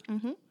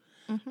things.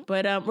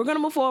 But we're gonna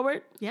move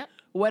forward. Yep.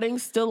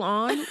 Wedding's still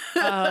on.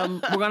 We're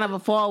gonna have a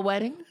fall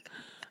wedding.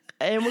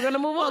 and we're gonna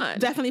move on.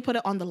 Definitely put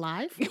it on the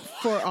live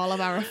for all of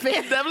our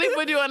fans. Definitely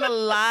put you on the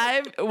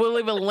live. We'll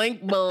leave a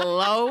link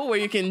below where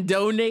you can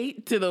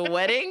donate to the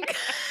wedding.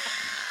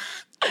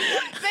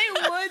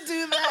 They would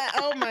do that.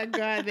 Oh my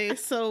God, they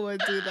so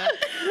would do that.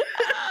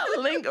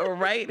 Link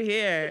right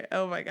here.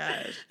 Oh my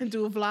gosh. And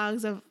do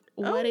vlogs of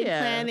wedding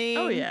planning.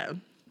 Oh yeah.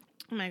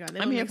 Oh my God, they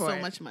I'm would here make for so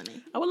it. much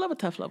money. I would love a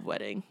tough love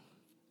wedding.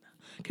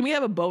 Can we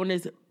have a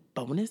bonus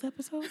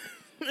episode?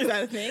 Is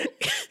that a thing?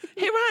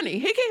 Hey Ronnie.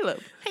 Hey Caleb.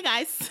 Hey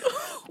guys.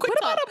 What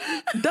about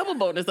a double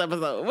bonus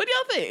episode? What do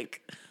y'all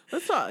think?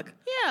 Let's talk.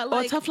 Yeah, Or a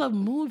like tough love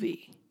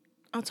movie.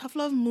 a tough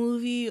love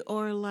movie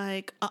or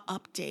like a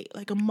update,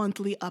 like a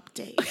monthly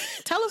update.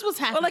 Tell us what's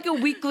happening. Or like a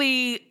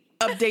weekly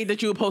update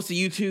that you would post to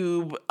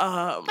YouTube.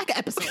 Like an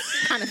episode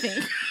kind of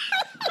thing.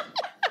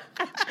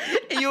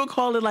 And you would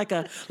call it like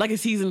a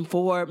season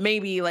 4,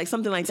 maybe like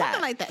something like that.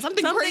 Something like that.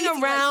 Something crazy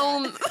like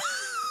around. that.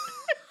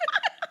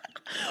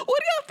 What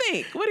do y'all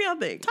think? What do y'all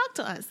think? Talk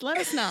to us. Let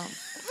us know.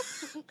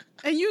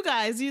 And you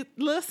guys, you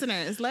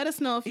listeners, let us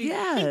know if you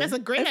think that's a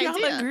great if idea.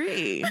 y'all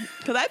agree,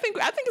 because I think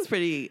it's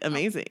pretty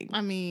amazing.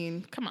 I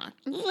mean, come on.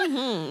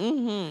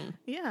 Mm-hmm.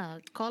 Yeah,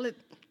 call it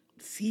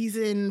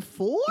season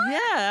 4. Yeah,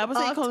 I would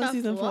say Of call it Tough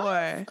season Love?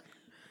 4.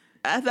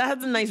 That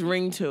has a nice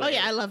ring to it. Oh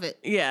yeah, I love it.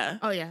 Yeah.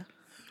 Oh yeah.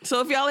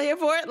 So if y'all are here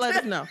for it, let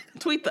us know.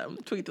 Tweet them.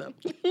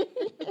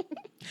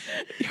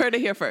 You heard it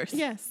here first.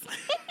 Yes.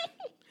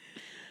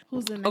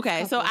 Who's the next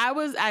Okay, so couple? I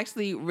was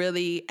actually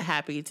really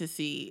happy to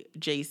see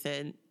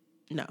Jason.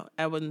 No,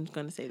 I wasn't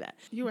going to say that.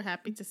 You were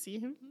happy to see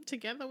him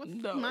together with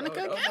No,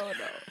 Monica no. again?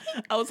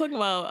 I was talking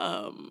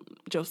about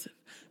Joseph.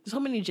 There's so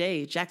many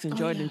J's. Jackson,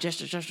 Jordan, yeah. just.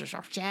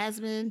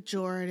 Jasmine,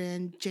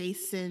 Jordan,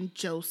 Jason,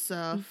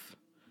 Joseph.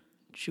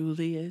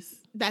 Julius.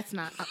 That's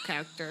not a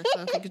character,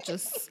 so if you could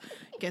just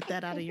get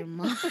that out of your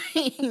mind.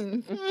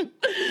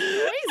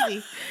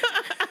 Crazy.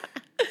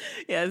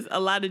 Yes, a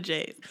lot of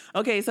J's.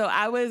 Okay, so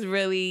I was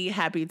really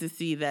happy to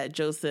see that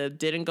Joseph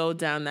didn't go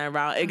down that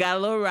route. It got a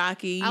little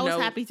rocky. I was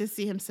happy to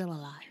see him still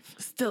alive.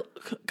 Still,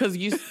 because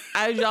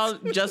as y'all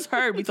just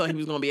heard, we thought he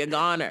was going to be a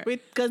goner.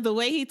 Because the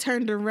way he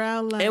turned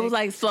around, like It was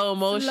like slow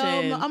motion.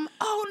 oh no,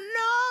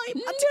 he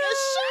about to get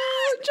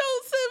shot.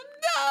 Joseph,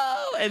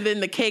 no. And then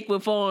the cake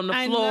would fall on the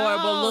I floor, know.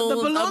 balloons, The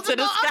balloons up to the would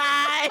go up. sky.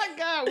 Oh my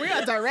God, we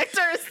are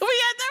directors.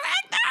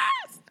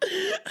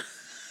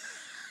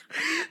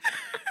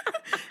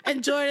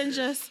 And Jordan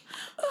just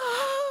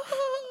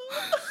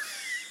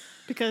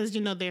because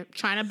they're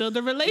trying to build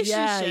a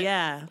relationship.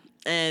 Yeah.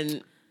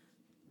 And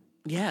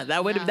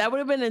that would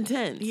have been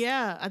intense.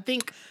 Yeah, I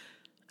think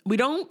We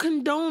don't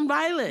condone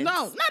violence. no,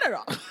 not at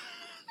all.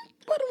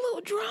 But a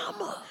little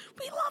drama.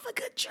 We love a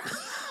good drama,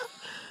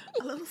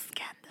 a little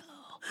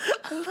scandal,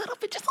 a little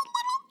bit, just a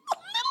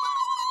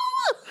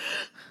little,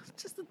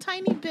 just a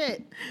tiny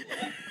bit.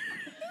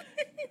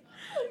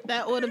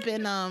 That would have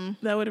been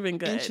That would have been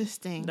good.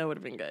 Interesting. That would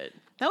have been good.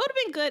 That would have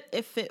been good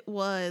if it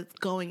was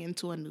going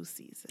into a new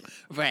season.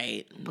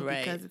 Right.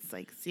 Because it's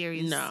like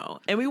serious. No.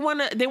 And they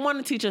want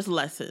to teach us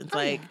lessons. Oh,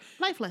 like yeah.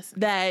 Life lesson.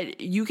 that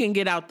you can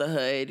get out the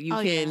hood. You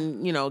Oh,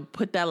 can,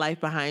 put that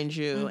life behind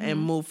you and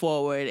move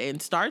forward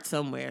and start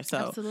somewhere. So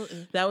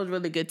Absolutely. that was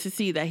really good to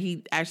see that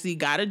he actually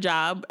got a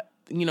job,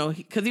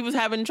 because he was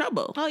having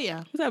trouble. Oh yeah.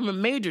 He was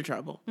having major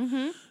trouble.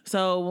 Mm-hmm.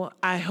 So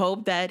I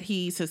hope that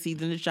he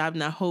succeeds in his job,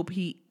 and I hope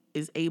he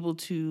is able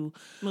to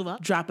Move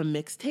up. drop a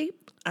mixtape.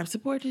 I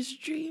support his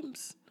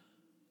dreams.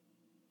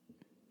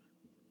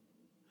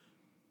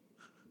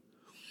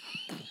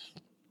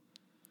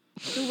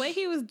 The way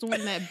he was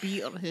doing that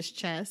beat on his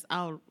chest,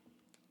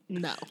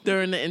 no.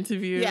 During the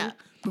interview. Yeah.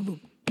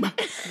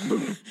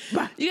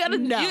 You gotta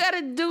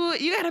do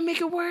it. You gotta make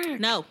it work.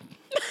 No.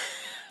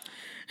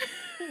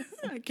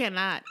 I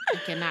cannot.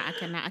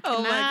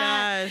 Oh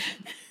my gosh.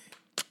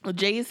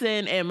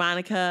 Jason and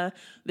Monica,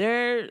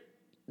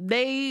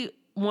 they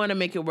want to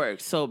make it work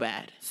so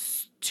bad.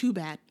 Too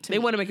bad. They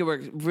want to make it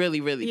work really,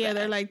 really Yeah, bad.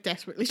 they're like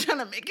desperately trying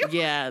to make it.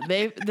 Yeah,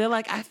 they're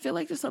like, I feel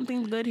like there's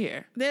something good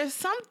here. There's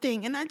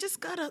something, and I just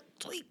gotta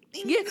tweak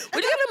things. Yeah,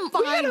 we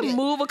gotta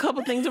move a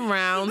couple things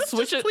around,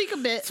 Let's just tweak a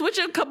bit. switch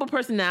a couple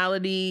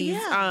personalities,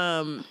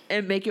 Yeah.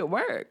 and make it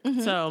work.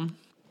 So,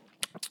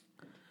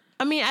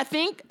 I mean, I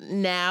think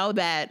now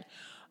that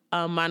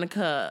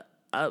Monica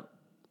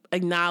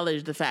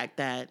acknowledged the fact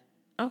that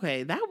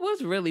okay, that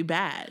was really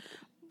bad.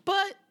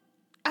 But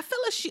I feel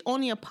like she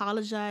only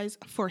apologized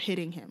for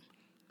hitting him.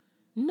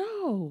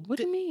 No, what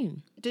do you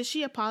mean? Did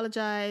she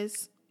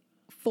apologize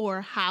for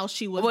how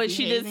she was? Well,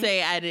 she did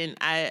behaving? say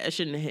I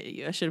shouldn't have hit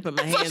you. I should have put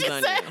my That's what hands she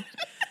on said. you.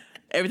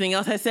 Everything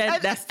else I said,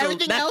 that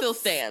still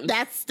stands.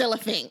 That's still a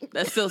thing.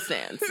 That still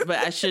stands. But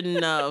I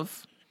shouldn't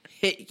have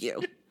hit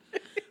you.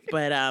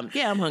 But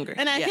yeah, I'm hungry.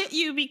 And I Yeah. hit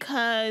you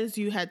because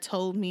you had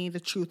told me the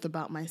truth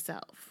about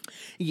myself,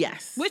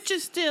 Yes. which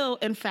is still,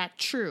 in fact,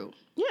 true.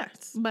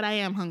 Yes. But I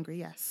am hungry.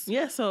 Yes.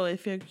 Yeah, so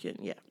if you can,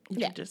 you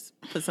Yeah. can just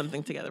put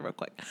something together real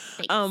quick.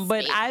 Thanks,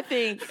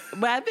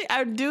 But babe.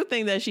 I do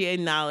think that she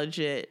acknowledged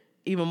it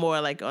even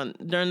more like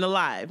during the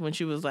live when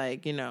she was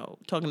like,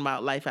 talking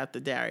about life after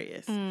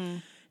Darius.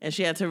 And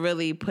she had to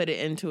really put it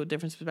into a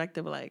different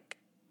perspective. Like,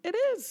 it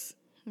is.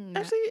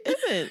 Actually, it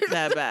isn't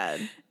that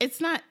bad. It's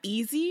not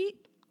easy.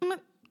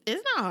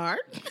 It's not hard.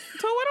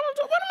 So what am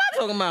I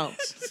talking about?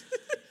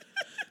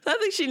 So I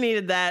think she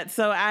needed that.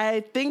 So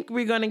I think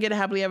we're going to get a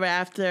happily ever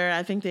after.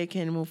 I think they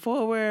can move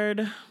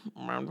forward.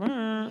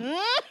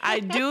 I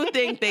do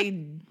think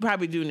they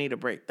probably do need a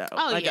break, though.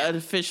 Oh, like yeah. an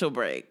official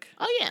break.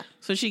 Oh, yeah.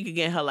 So she could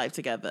get her life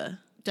together.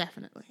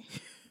 Definitely.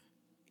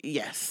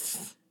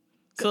 Yes.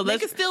 So They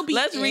let's could still be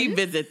let's in.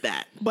 revisit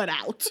that. But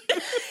out.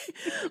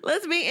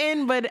 Let's be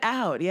in but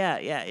out.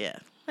 Yeah.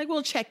 Like,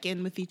 we'll check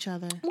in with each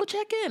other. We'll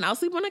check in. I'll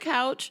sleep on the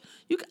couch.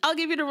 I'll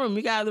give you the room.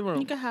 You got the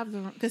room. You can have the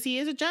room. Because he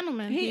is a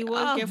gentleman. He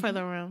will give her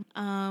the room.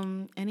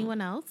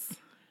 Anyone else?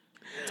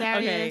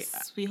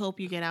 Darius, we hope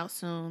you get out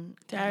soon.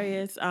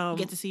 Darius,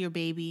 Get to see your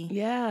baby.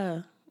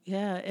 Yeah.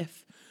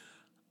 If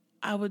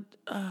I would,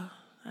 I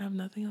have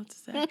nothing else to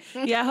say.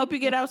 Yeah, I hope you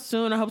get out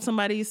soon. I hope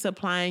somebody's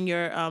supplying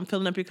your,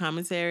 filling up your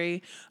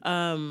commissary.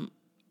 I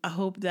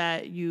hope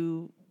that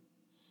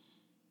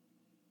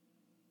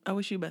I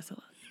wish you best of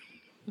luck.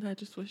 I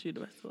just wish you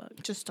the best of luck.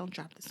 Just don't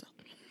drop this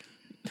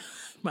up.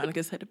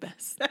 Monica said it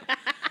best.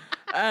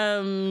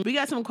 We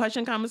got some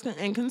question, comments,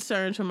 and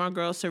concerns from our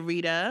girl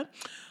Sarita.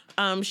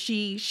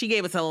 She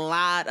gave us a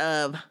lot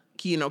of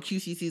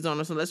QCCs on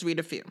us, so let's read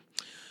a few.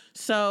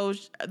 So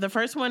the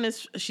first one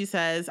is, she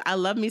says, I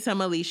love me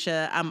some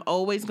Alicia. I'm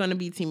always going to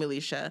be Team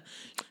Alicia.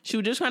 She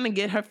was just trying to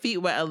get her feet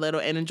wet a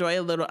little and enjoy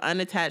a little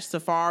unattached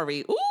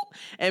safari. Ooh!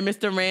 And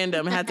Mr.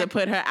 Random had to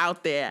put her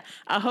out there.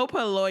 I hope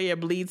her lawyer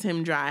bleeds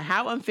him dry.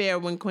 How unfair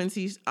when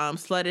Quincy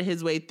slutted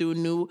his way through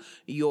New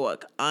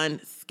York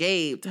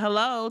unscathed.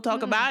 Hello,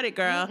 talk about it,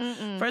 girl.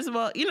 First of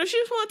all, she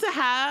just wanted to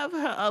have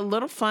a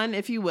little fun,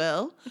 if you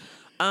will.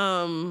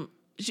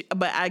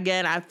 But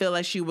again, I feel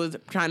like she was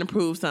trying to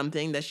prove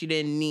something, that she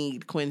didn't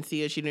need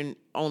Quincy, or she didn't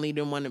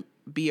want to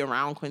be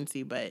around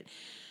Quincy. But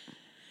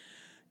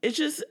it's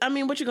just,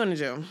 what you gonna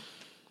do?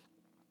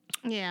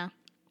 Yeah.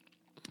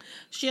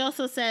 She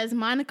also says,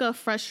 Monica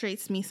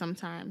frustrates me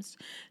sometimes.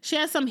 She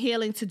has some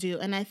healing to do,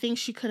 and I think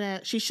she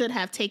should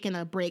have taken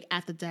a break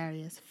after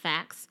Darius.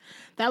 Facts.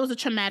 That was a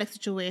traumatic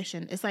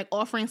situation. It's like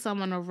offering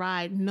someone a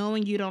ride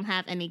knowing you don't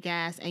have any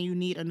gas and you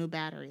need a new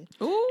battery.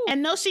 Ooh.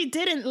 And no, she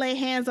didn't lay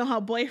hands on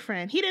her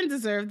boyfriend. He didn't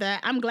deserve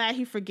that. I'm glad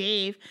he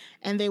forgave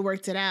and they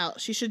worked it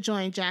out. She should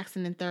join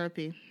Jackson in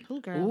therapy.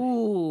 Ooh, girl.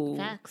 Ooh.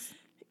 Facts.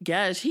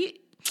 Yes,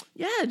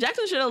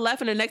 Jackson should have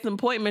left, and the next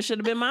appointment should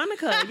have been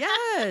Monica.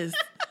 Yes.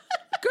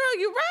 Girl,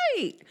 you're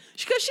right.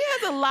 Because she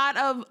has a lot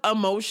of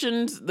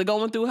emotions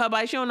going through her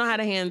body. She don't know how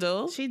to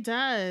handle. She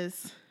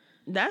does.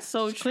 That's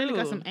so She true. clearly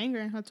got some anger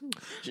in her, too.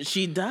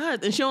 She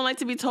does. And she don't like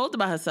to be told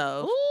about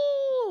herself.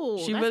 Ooh.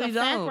 She that's really a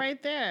fact don't.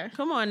 right there.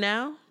 Come on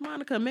now.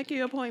 Monica, make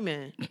your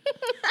appointment.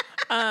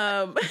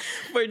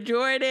 For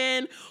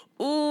Jordan,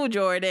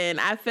 Jordan,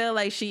 I feel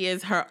like she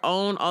is her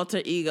own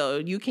alter ego.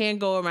 You can't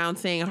go around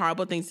saying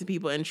horrible things to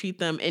people and treat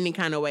them any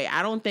kind of way.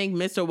 I don't think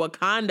Mr.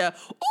 Wakanda,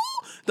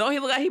 don't he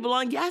look like he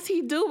belongs? Yes,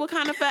 he do.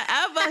 Wakanda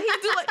forever.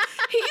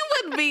 He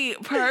would be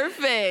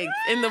perfect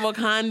in the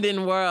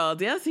Wakandan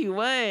world. Yes, he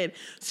would.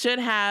 Should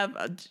have,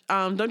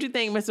 don't you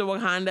think Mr.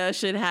 Wakanda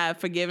should have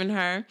forgiven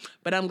her?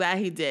 But I'm glad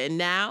he did.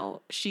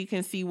 Now she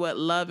can see what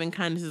love and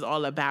kindness is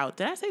all about.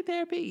 Did I say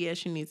therapy? Yeah,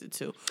 she needs it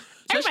too.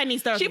 Everybody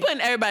needs therapy. She putting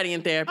everybody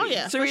in therapy. Oh,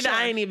 yeah, for Sarita, sure.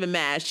 I ain't even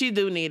mad. She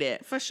do need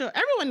it. For sure.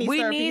 Everyone needs We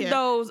therapy need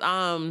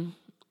here.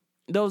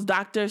 those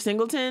Dr.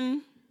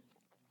 Singleton,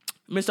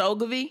 Mr.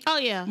 Ogilvy. Oh,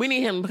 yeah. We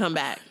need him to come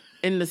back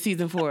in the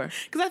season 4.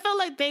 Because I felt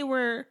like they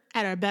were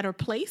at a better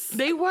place.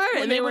 They were,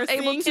 When and they they were were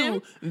able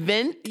seeing to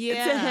vent to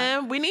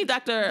him. We need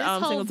Dr. This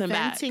whole Singleton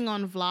back. venting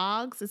on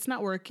vlogs, it's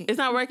not working. It's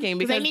not working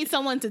Because because they need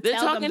someone to they're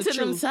tell them talking the to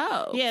truth.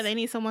 themselves. Yeah, they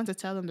need someone to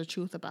tell them the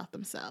truth about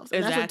themselves.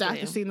 And Exactly.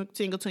 That's what Dr.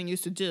 Singleton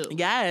used to do.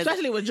 Yes.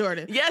 Especially with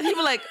Jordan. Yeah,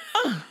 people like,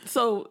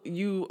 so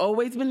you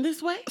always been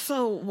this way?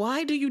 So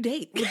why do you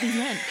date with these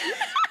men?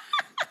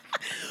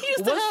 He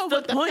used to know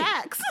with the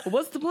facts.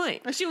 What's the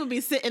point? And she would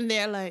be sitting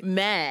there like,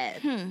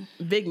 Mad.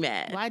 Big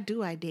mad. why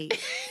do I date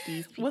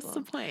these people? What's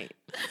the point?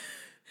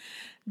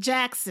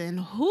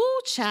 Jackson,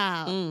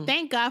 child.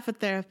 Thank God for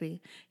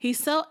therapy. He's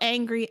so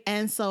angry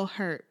and so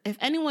hurt. If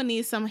anyone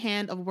needs some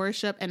hand of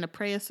worship and a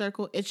prayer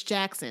circle, it's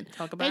Jackson.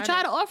 Talk about They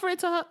tried it. to offer it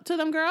to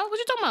them, girl. What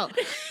you talking about?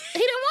 He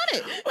didn't want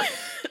it.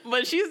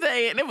 But she's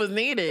saying it was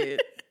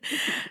needed.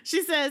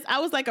 She says, I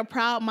was like a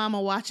proud mama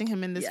watching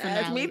him in this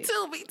finale. me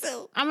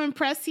too. I'm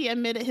impressed he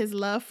admitted his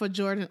love for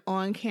Jordan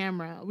on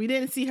camera. We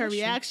didn't see her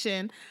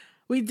reaction.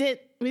 We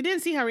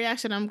didn't see her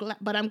reaction.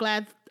 But I'm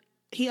glad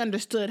he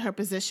understood her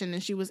position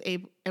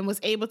and was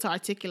able to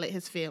articulate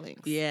his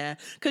feelings. Yeah,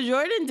 because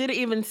Jordan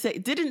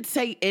didn't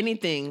say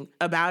anything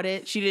about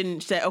it. She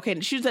didn't say, okay,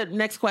 she said,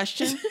 next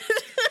question.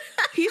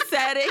 He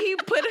said it. He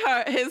put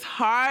his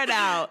heart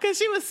out. Because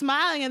she was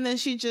smiling and then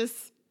she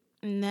just,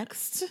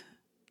 next.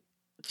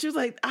 She was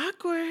like,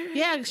 awkward.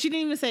 Yeah, she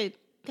didn't even say,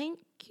 thank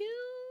you.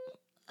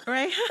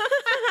 Right?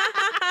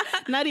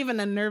 Not even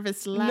a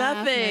nervous laugh,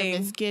 Nothing.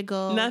 nervous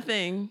giggle.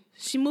 Nothing.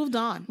 She moved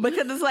on.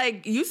 Because it's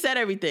like you said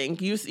everything.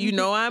 You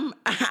know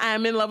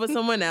I'm in love with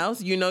someone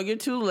else. You know you're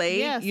too late.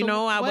 Yeah, you so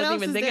know I what wasn't else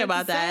even is thinking there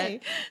about to that.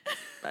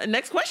 say?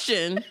 Next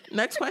question.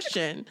 Next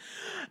question.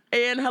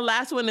 And her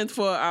last one is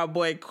for our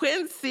boy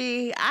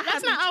Quincy.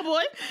 That's not our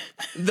boy.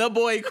 The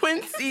boy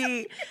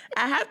Quincy.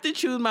 I have to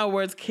choose my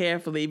words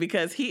carefully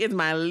because he is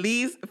my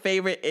least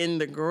favorite in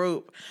the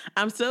group.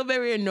 I'm still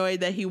very annoyed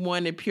that he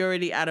wanted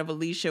purity out of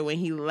Alicia when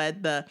he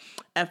led the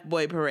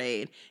F-boy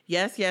parade.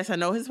 Yes, I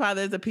know his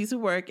father is a piece of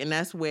work, and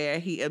that's where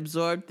he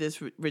absorbed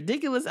this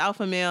ridiculous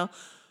alpha male.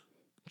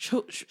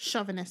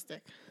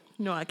 Chauvinistic.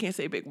 No, I can't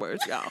say big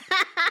words, y'all.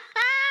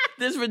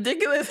 This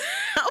ridiculous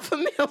alpha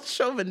male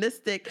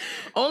chauvinistic,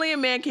 only a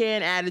man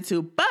can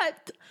attitude,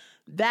 but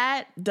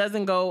that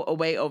doesn't go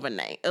away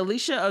overnight.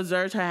 Alicia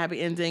observed her happy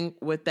ending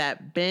with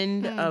that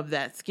bend of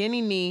that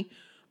skinny knee.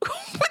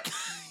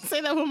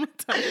 Say that one more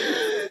time.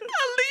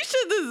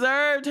 Alicia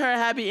deserved her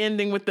happy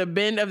ending with the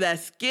bend of that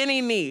skinny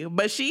knee,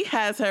 but she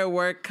has her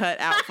work cut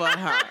out for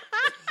her.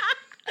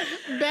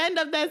 Bend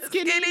of that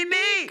skinny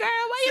knee. Girl,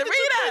 why you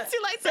Serena. do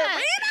like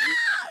that?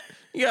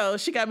 Yo,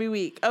 she got me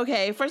weak.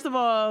 Okay, first of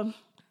all,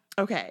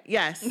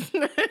 yes.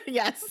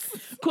 Yes.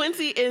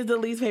 Quincy is the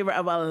least favorite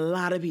of a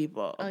lot of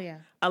people. Oh, yeah.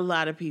 A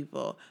lot of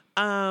people.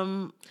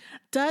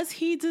 Does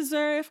he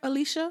deserve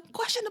Alicia?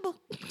 Questionable.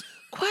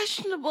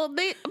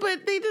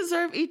 But they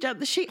deserve each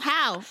other.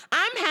 How?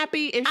 I'm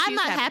happy if she's I'm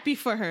not happy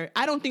for her.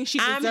 I don't think she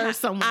deserves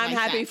someone I'm like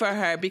happy that. for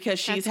her because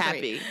she's That's happy.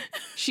 great.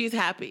 She's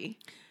happy.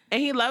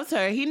 And he loves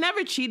her. He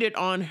never cheated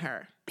on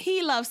her.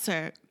 He loves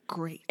her.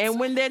 Great. And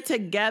when they're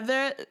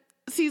together,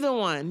 season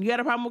 1, you had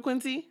a problem with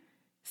Quincy?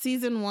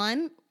 Season 1,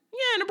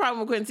 Yeah, no problem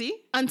with Quincy.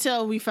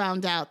 until we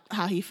found out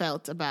how he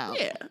felt about.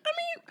 Yeah. I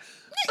mean,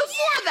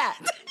 before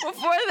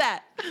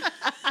that.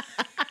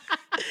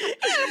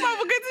 You had a problem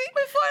with Quincy?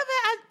 Before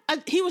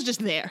that, he was just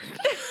there.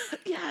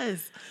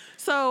 Yes.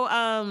 So,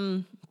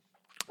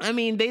 I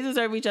mean, they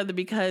deserve each other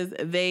because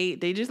they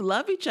just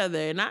love each other,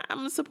 and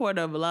I'm a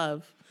supporter of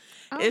love.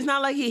 It's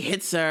not like he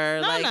hits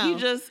her. No.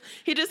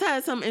 He just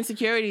has some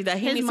insecurity that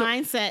he His needs.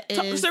 mindset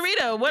is.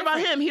 Sarita, what about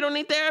him? He don't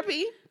need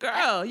therapy, girl.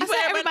 I said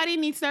everybody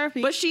needs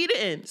therapy. but she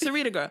didn't.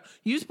 Sarita, girl,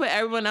 you just put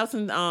everyone else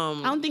in.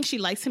 I don't think she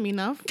likes him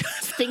enough to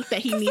think that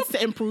he needs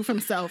to improve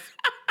himself.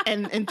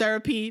 And in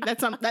therapy,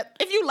 that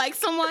if you like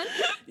someone,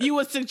 you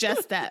would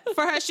suggest that.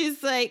 For her,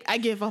 she's like, I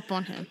give up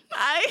on him.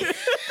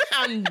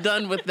 I'm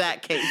done with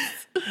that case.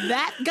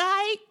 That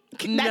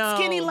guy, that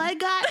skinny leg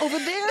guy over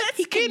there, That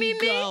he skinny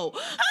can go.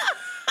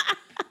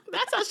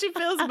 That's how she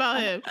feels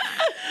about him.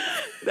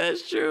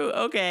 That's true.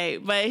 Okay,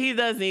 but he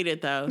does need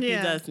it though. Yeah.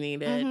 He does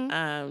need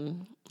it.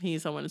 He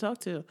needs someone to talk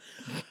to.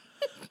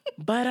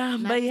 But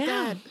his yeah.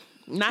 dad.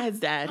 Not his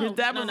dad. His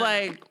dad was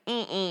like,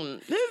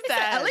 His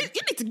dad. At least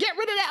you need to get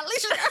rid of that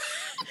Alicia.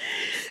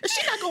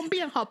 She's not gonna be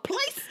in her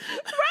place.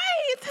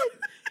 Right.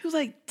 He was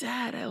like,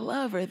 Dad, I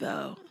love her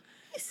though.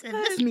 He said,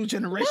 this new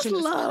generation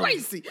is love?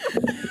 crazy.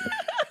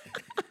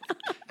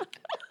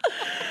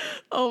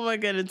 Oh my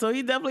goodness. So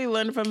he definitely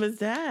learned from his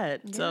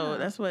dad. So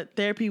that's what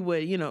therapy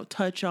would,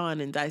 touch on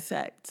and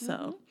dissect.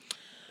 So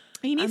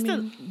He needs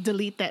to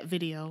delete that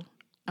video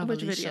of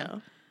which Alicia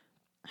video?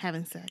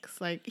 having sex.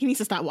 Like, he needs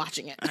to stop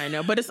watching it. I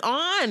know, but it's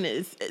on.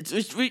 It's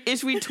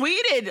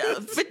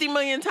retweeted 50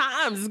 million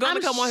times. It's going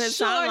to come on his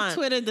timeline.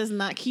 Twitter does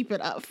not keep it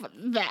up for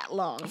that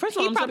long. First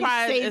of all, I'm probably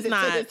surprised saved it's it to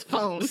not. his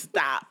phone.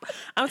 Stop.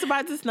 I'm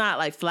surprised it's not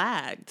like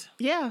flagged.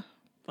 Yeah,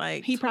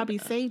 Like he probably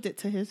saved it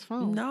to his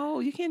phone. No,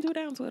 you can't do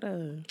that on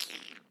Twitter.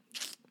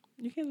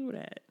 You can't do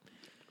that.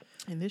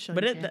 And this show,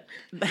 But you can.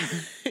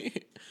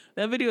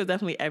 that video is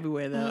definitely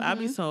everywhere though. I'd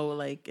be so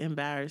like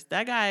embarrassed.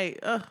 That guy,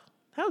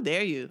 how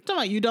dare you? Talking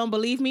about you don't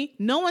believe me?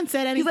 No one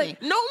said He's anything.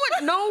 like,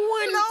 no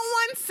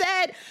one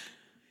said.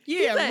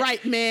 Yeah, said-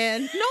 right,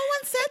 man. No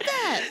one said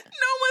that. No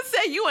one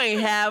said you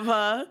ain't have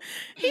her.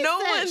 He no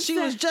said one she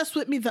said, was just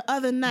with me the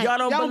other night. y'all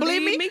don't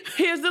believe me?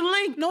 Here's the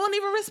link. No one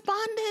even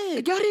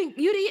responded.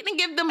 You didn't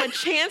give them a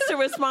chance to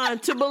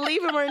respond to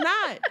believe him or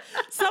not.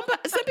 Some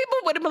people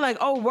would have been like,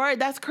 "Oh, word,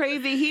 that's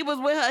crazy. He was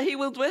with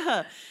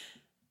her.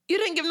 You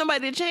didn't give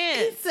nobody a He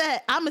chance. said,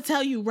 "I'm gonna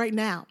tell you right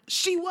now.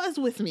 She was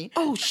with me.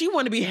 Oh, she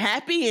want to be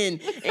happy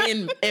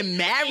and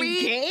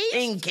married,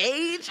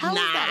 engaged. How is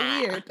that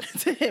weird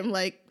to him?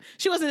 Like,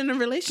 she wasn't in a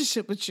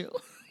relationship with you.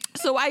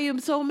 So why are you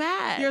so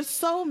mad? You're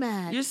so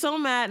mad. You're so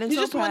mad and You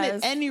so just wanted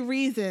pressed. any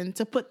reason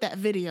to put that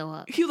video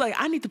up. He was like,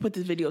 I need to put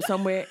this video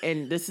somewhere,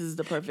 and this is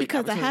the perfect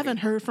Because I opportunity. haven't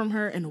heard from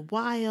her in a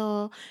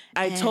while.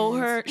 I told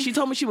and her. She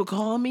told me she would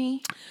call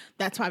me,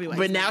 That's probably why.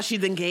 but he's now mad.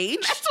 she's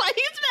engaged. That's why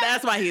he's mad.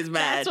 That's why he's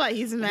mad. That's why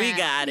he's mad. We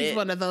got He's it.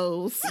 one of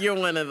those. You're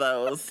one of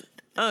those.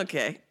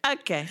 Okay.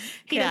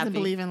 He doesn't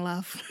believe in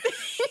love.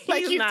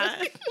 He's you not.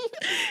 do.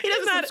 He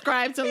doesn't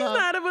subscribe to He's love.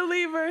 not a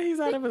believer. He's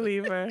not a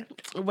believer.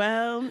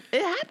 Well,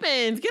 it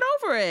happens. Get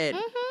over it.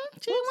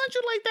 She didn't want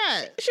you like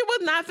that. She was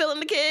not feeling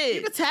the You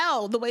kid. could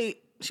tell the way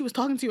she was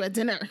talking to you at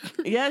dinner.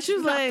 Yeah, she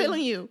was Not like,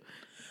 feeling you.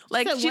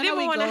 Like So she when are didn't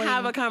we want to going?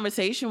 have a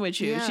conversation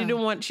with you. Yeah. She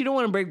didn't want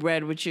to break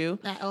bread with you.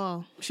 At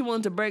all. She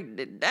wanted to break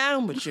it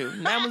down with you.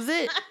 That was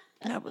it.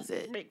 That was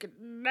it. Break it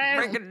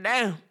Break it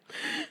down.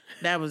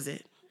 That was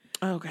it.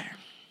 Okay.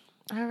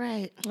 All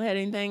right.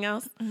 Anything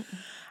else?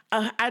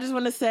 I just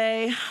want to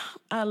say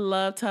I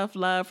love Tough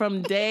Love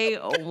from day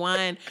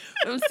one,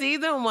 from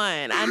season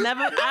one. I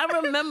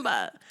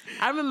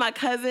remember my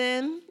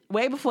cousin,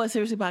 way before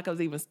Seriously Podcast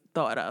was even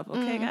thought of.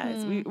 Okay,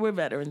 guys, we're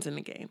veterans in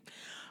the game.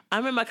 I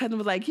remember my cousin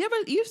was like,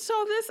 you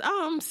saw this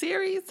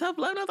series, Tough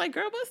Love? And I was like,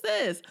 girl, what's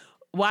this?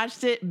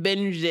 Watched it,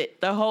 binged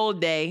it the whole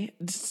day,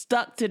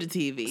 stuck to the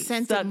TV.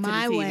 Sent it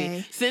my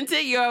way. Sent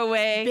it your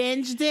way.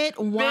 Binged it,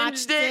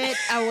 watched it.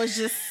 I was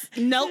just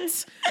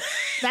notes.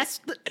 That's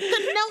the notes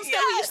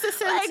that we used to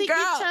send to each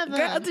other.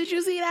 Girl, did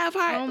you see that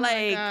part? Oh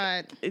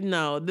my God.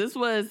 No, this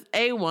was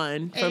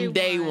A1 from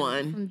day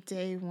one. From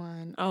day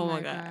one. Oh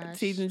my God. gosh.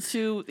 Season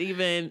 2,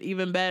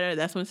 even better.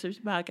 That's when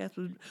Seriously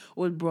Podcast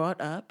was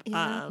brought up.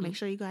 Yeah, make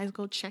sure you guys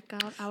go check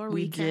out our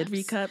We recaps. did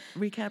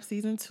recap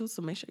season 2,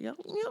 so make sure y'all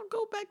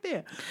go back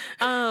there.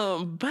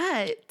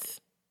 But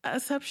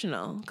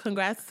exceptional.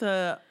 Congrats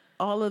to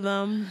all of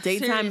them.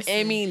 Daytime Seriously.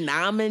 Emmy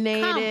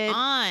nominated. Come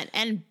on.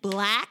 And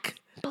Black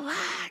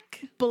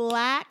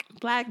Black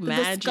the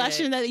magic.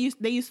 discussion that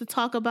they used to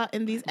talk about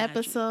in these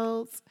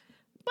episodes.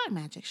 Black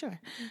magic, sure.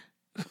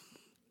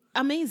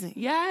 Amazing.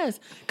 Yes,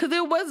 because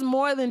it was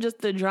more than just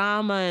the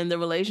drama and the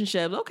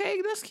relationships.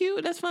 Okay, that's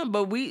cute, that's fun.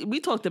 But we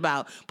talked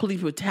about police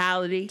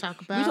brutality. We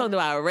talked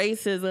about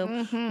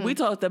racism. Mm-hmm. We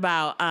talked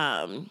about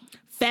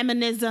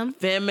Feminism.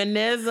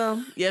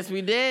 Yes,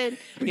 we did.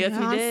 Yes,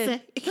 we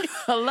did.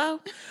 Hello.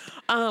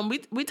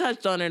 We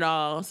touched on it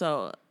all.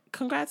 So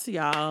congrats to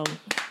y'all.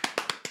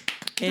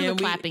 Do the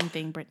clapping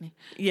thing, Brittany.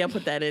 Yeah,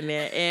 put that in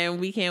there. And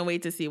we can't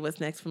wait to see what's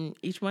next from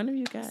each one of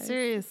you guys.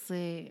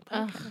 Seriously.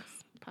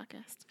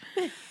 Podcast.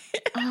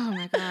 Oh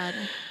my God.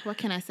 What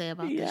can I say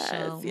about this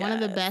show? One of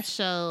the best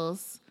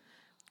shows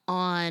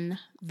on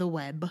the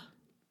web.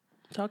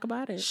 Talk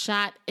about it.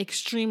 Shot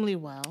extremely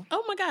well.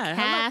 Oh my God.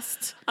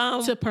 Cast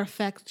to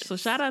perfection. So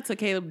shout out to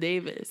Caleb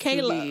Davis.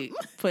 Caleb.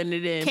 Putting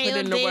it in. Caleb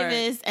putting in the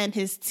Davis work. and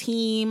his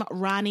team,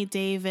 Ronnie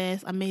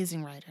Davis,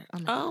 amazing writer.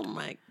 Oh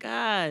my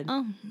God.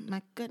 Oh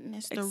my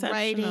goodness. The Exceptional.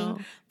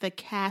 writing, the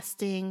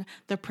casting,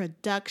 the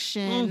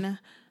production.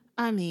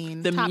 I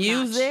mean, The top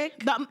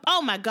music. notch.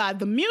 Oh my God,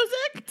 the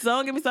music. So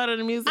don't get me started on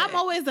the music. I'm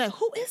always like,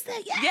 who is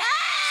that?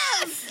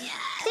 Yes.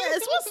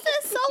 What's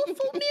this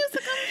soulful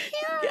music I'm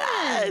hearing?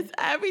 Yes,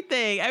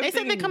 everything. They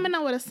said they're coming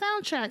out with a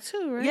soundtrack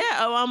too, right?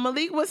 Yeah,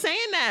 Malik was saying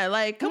that.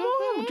 Like, come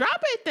on,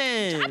 drop it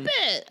then. Drop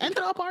it and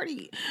throw a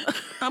party.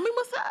 I mean,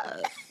 what's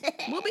up?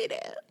 We'll be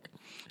there.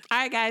 All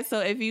right, guys. So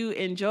if you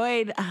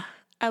enjoyed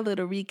our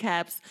little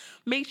recaps,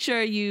 make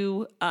sure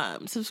you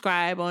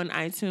subscribe on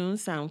iTunes,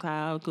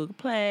 SoundCloud, Google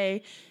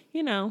Play,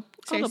 all the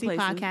places.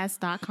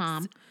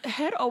 SeriouslyPodcast.com.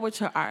 Head over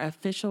to our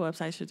official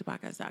website,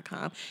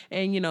 SeriouslyPodcast.com,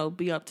 and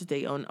be up to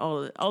date on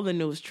all the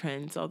newest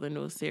trends, all the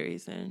newest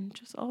series, and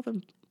just all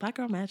the Black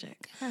Girl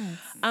Magic.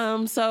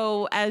 Yes.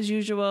 So as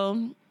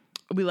usual,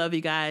 we love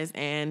you guys,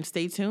 and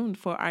stay tuned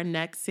for our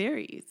next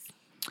series.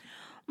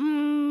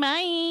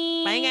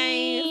 Bye. Bye,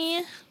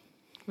 guys.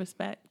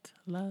 Respect,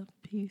 love,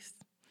 peace,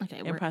 Okay,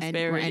 and we're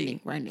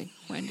prosperity. We're ending.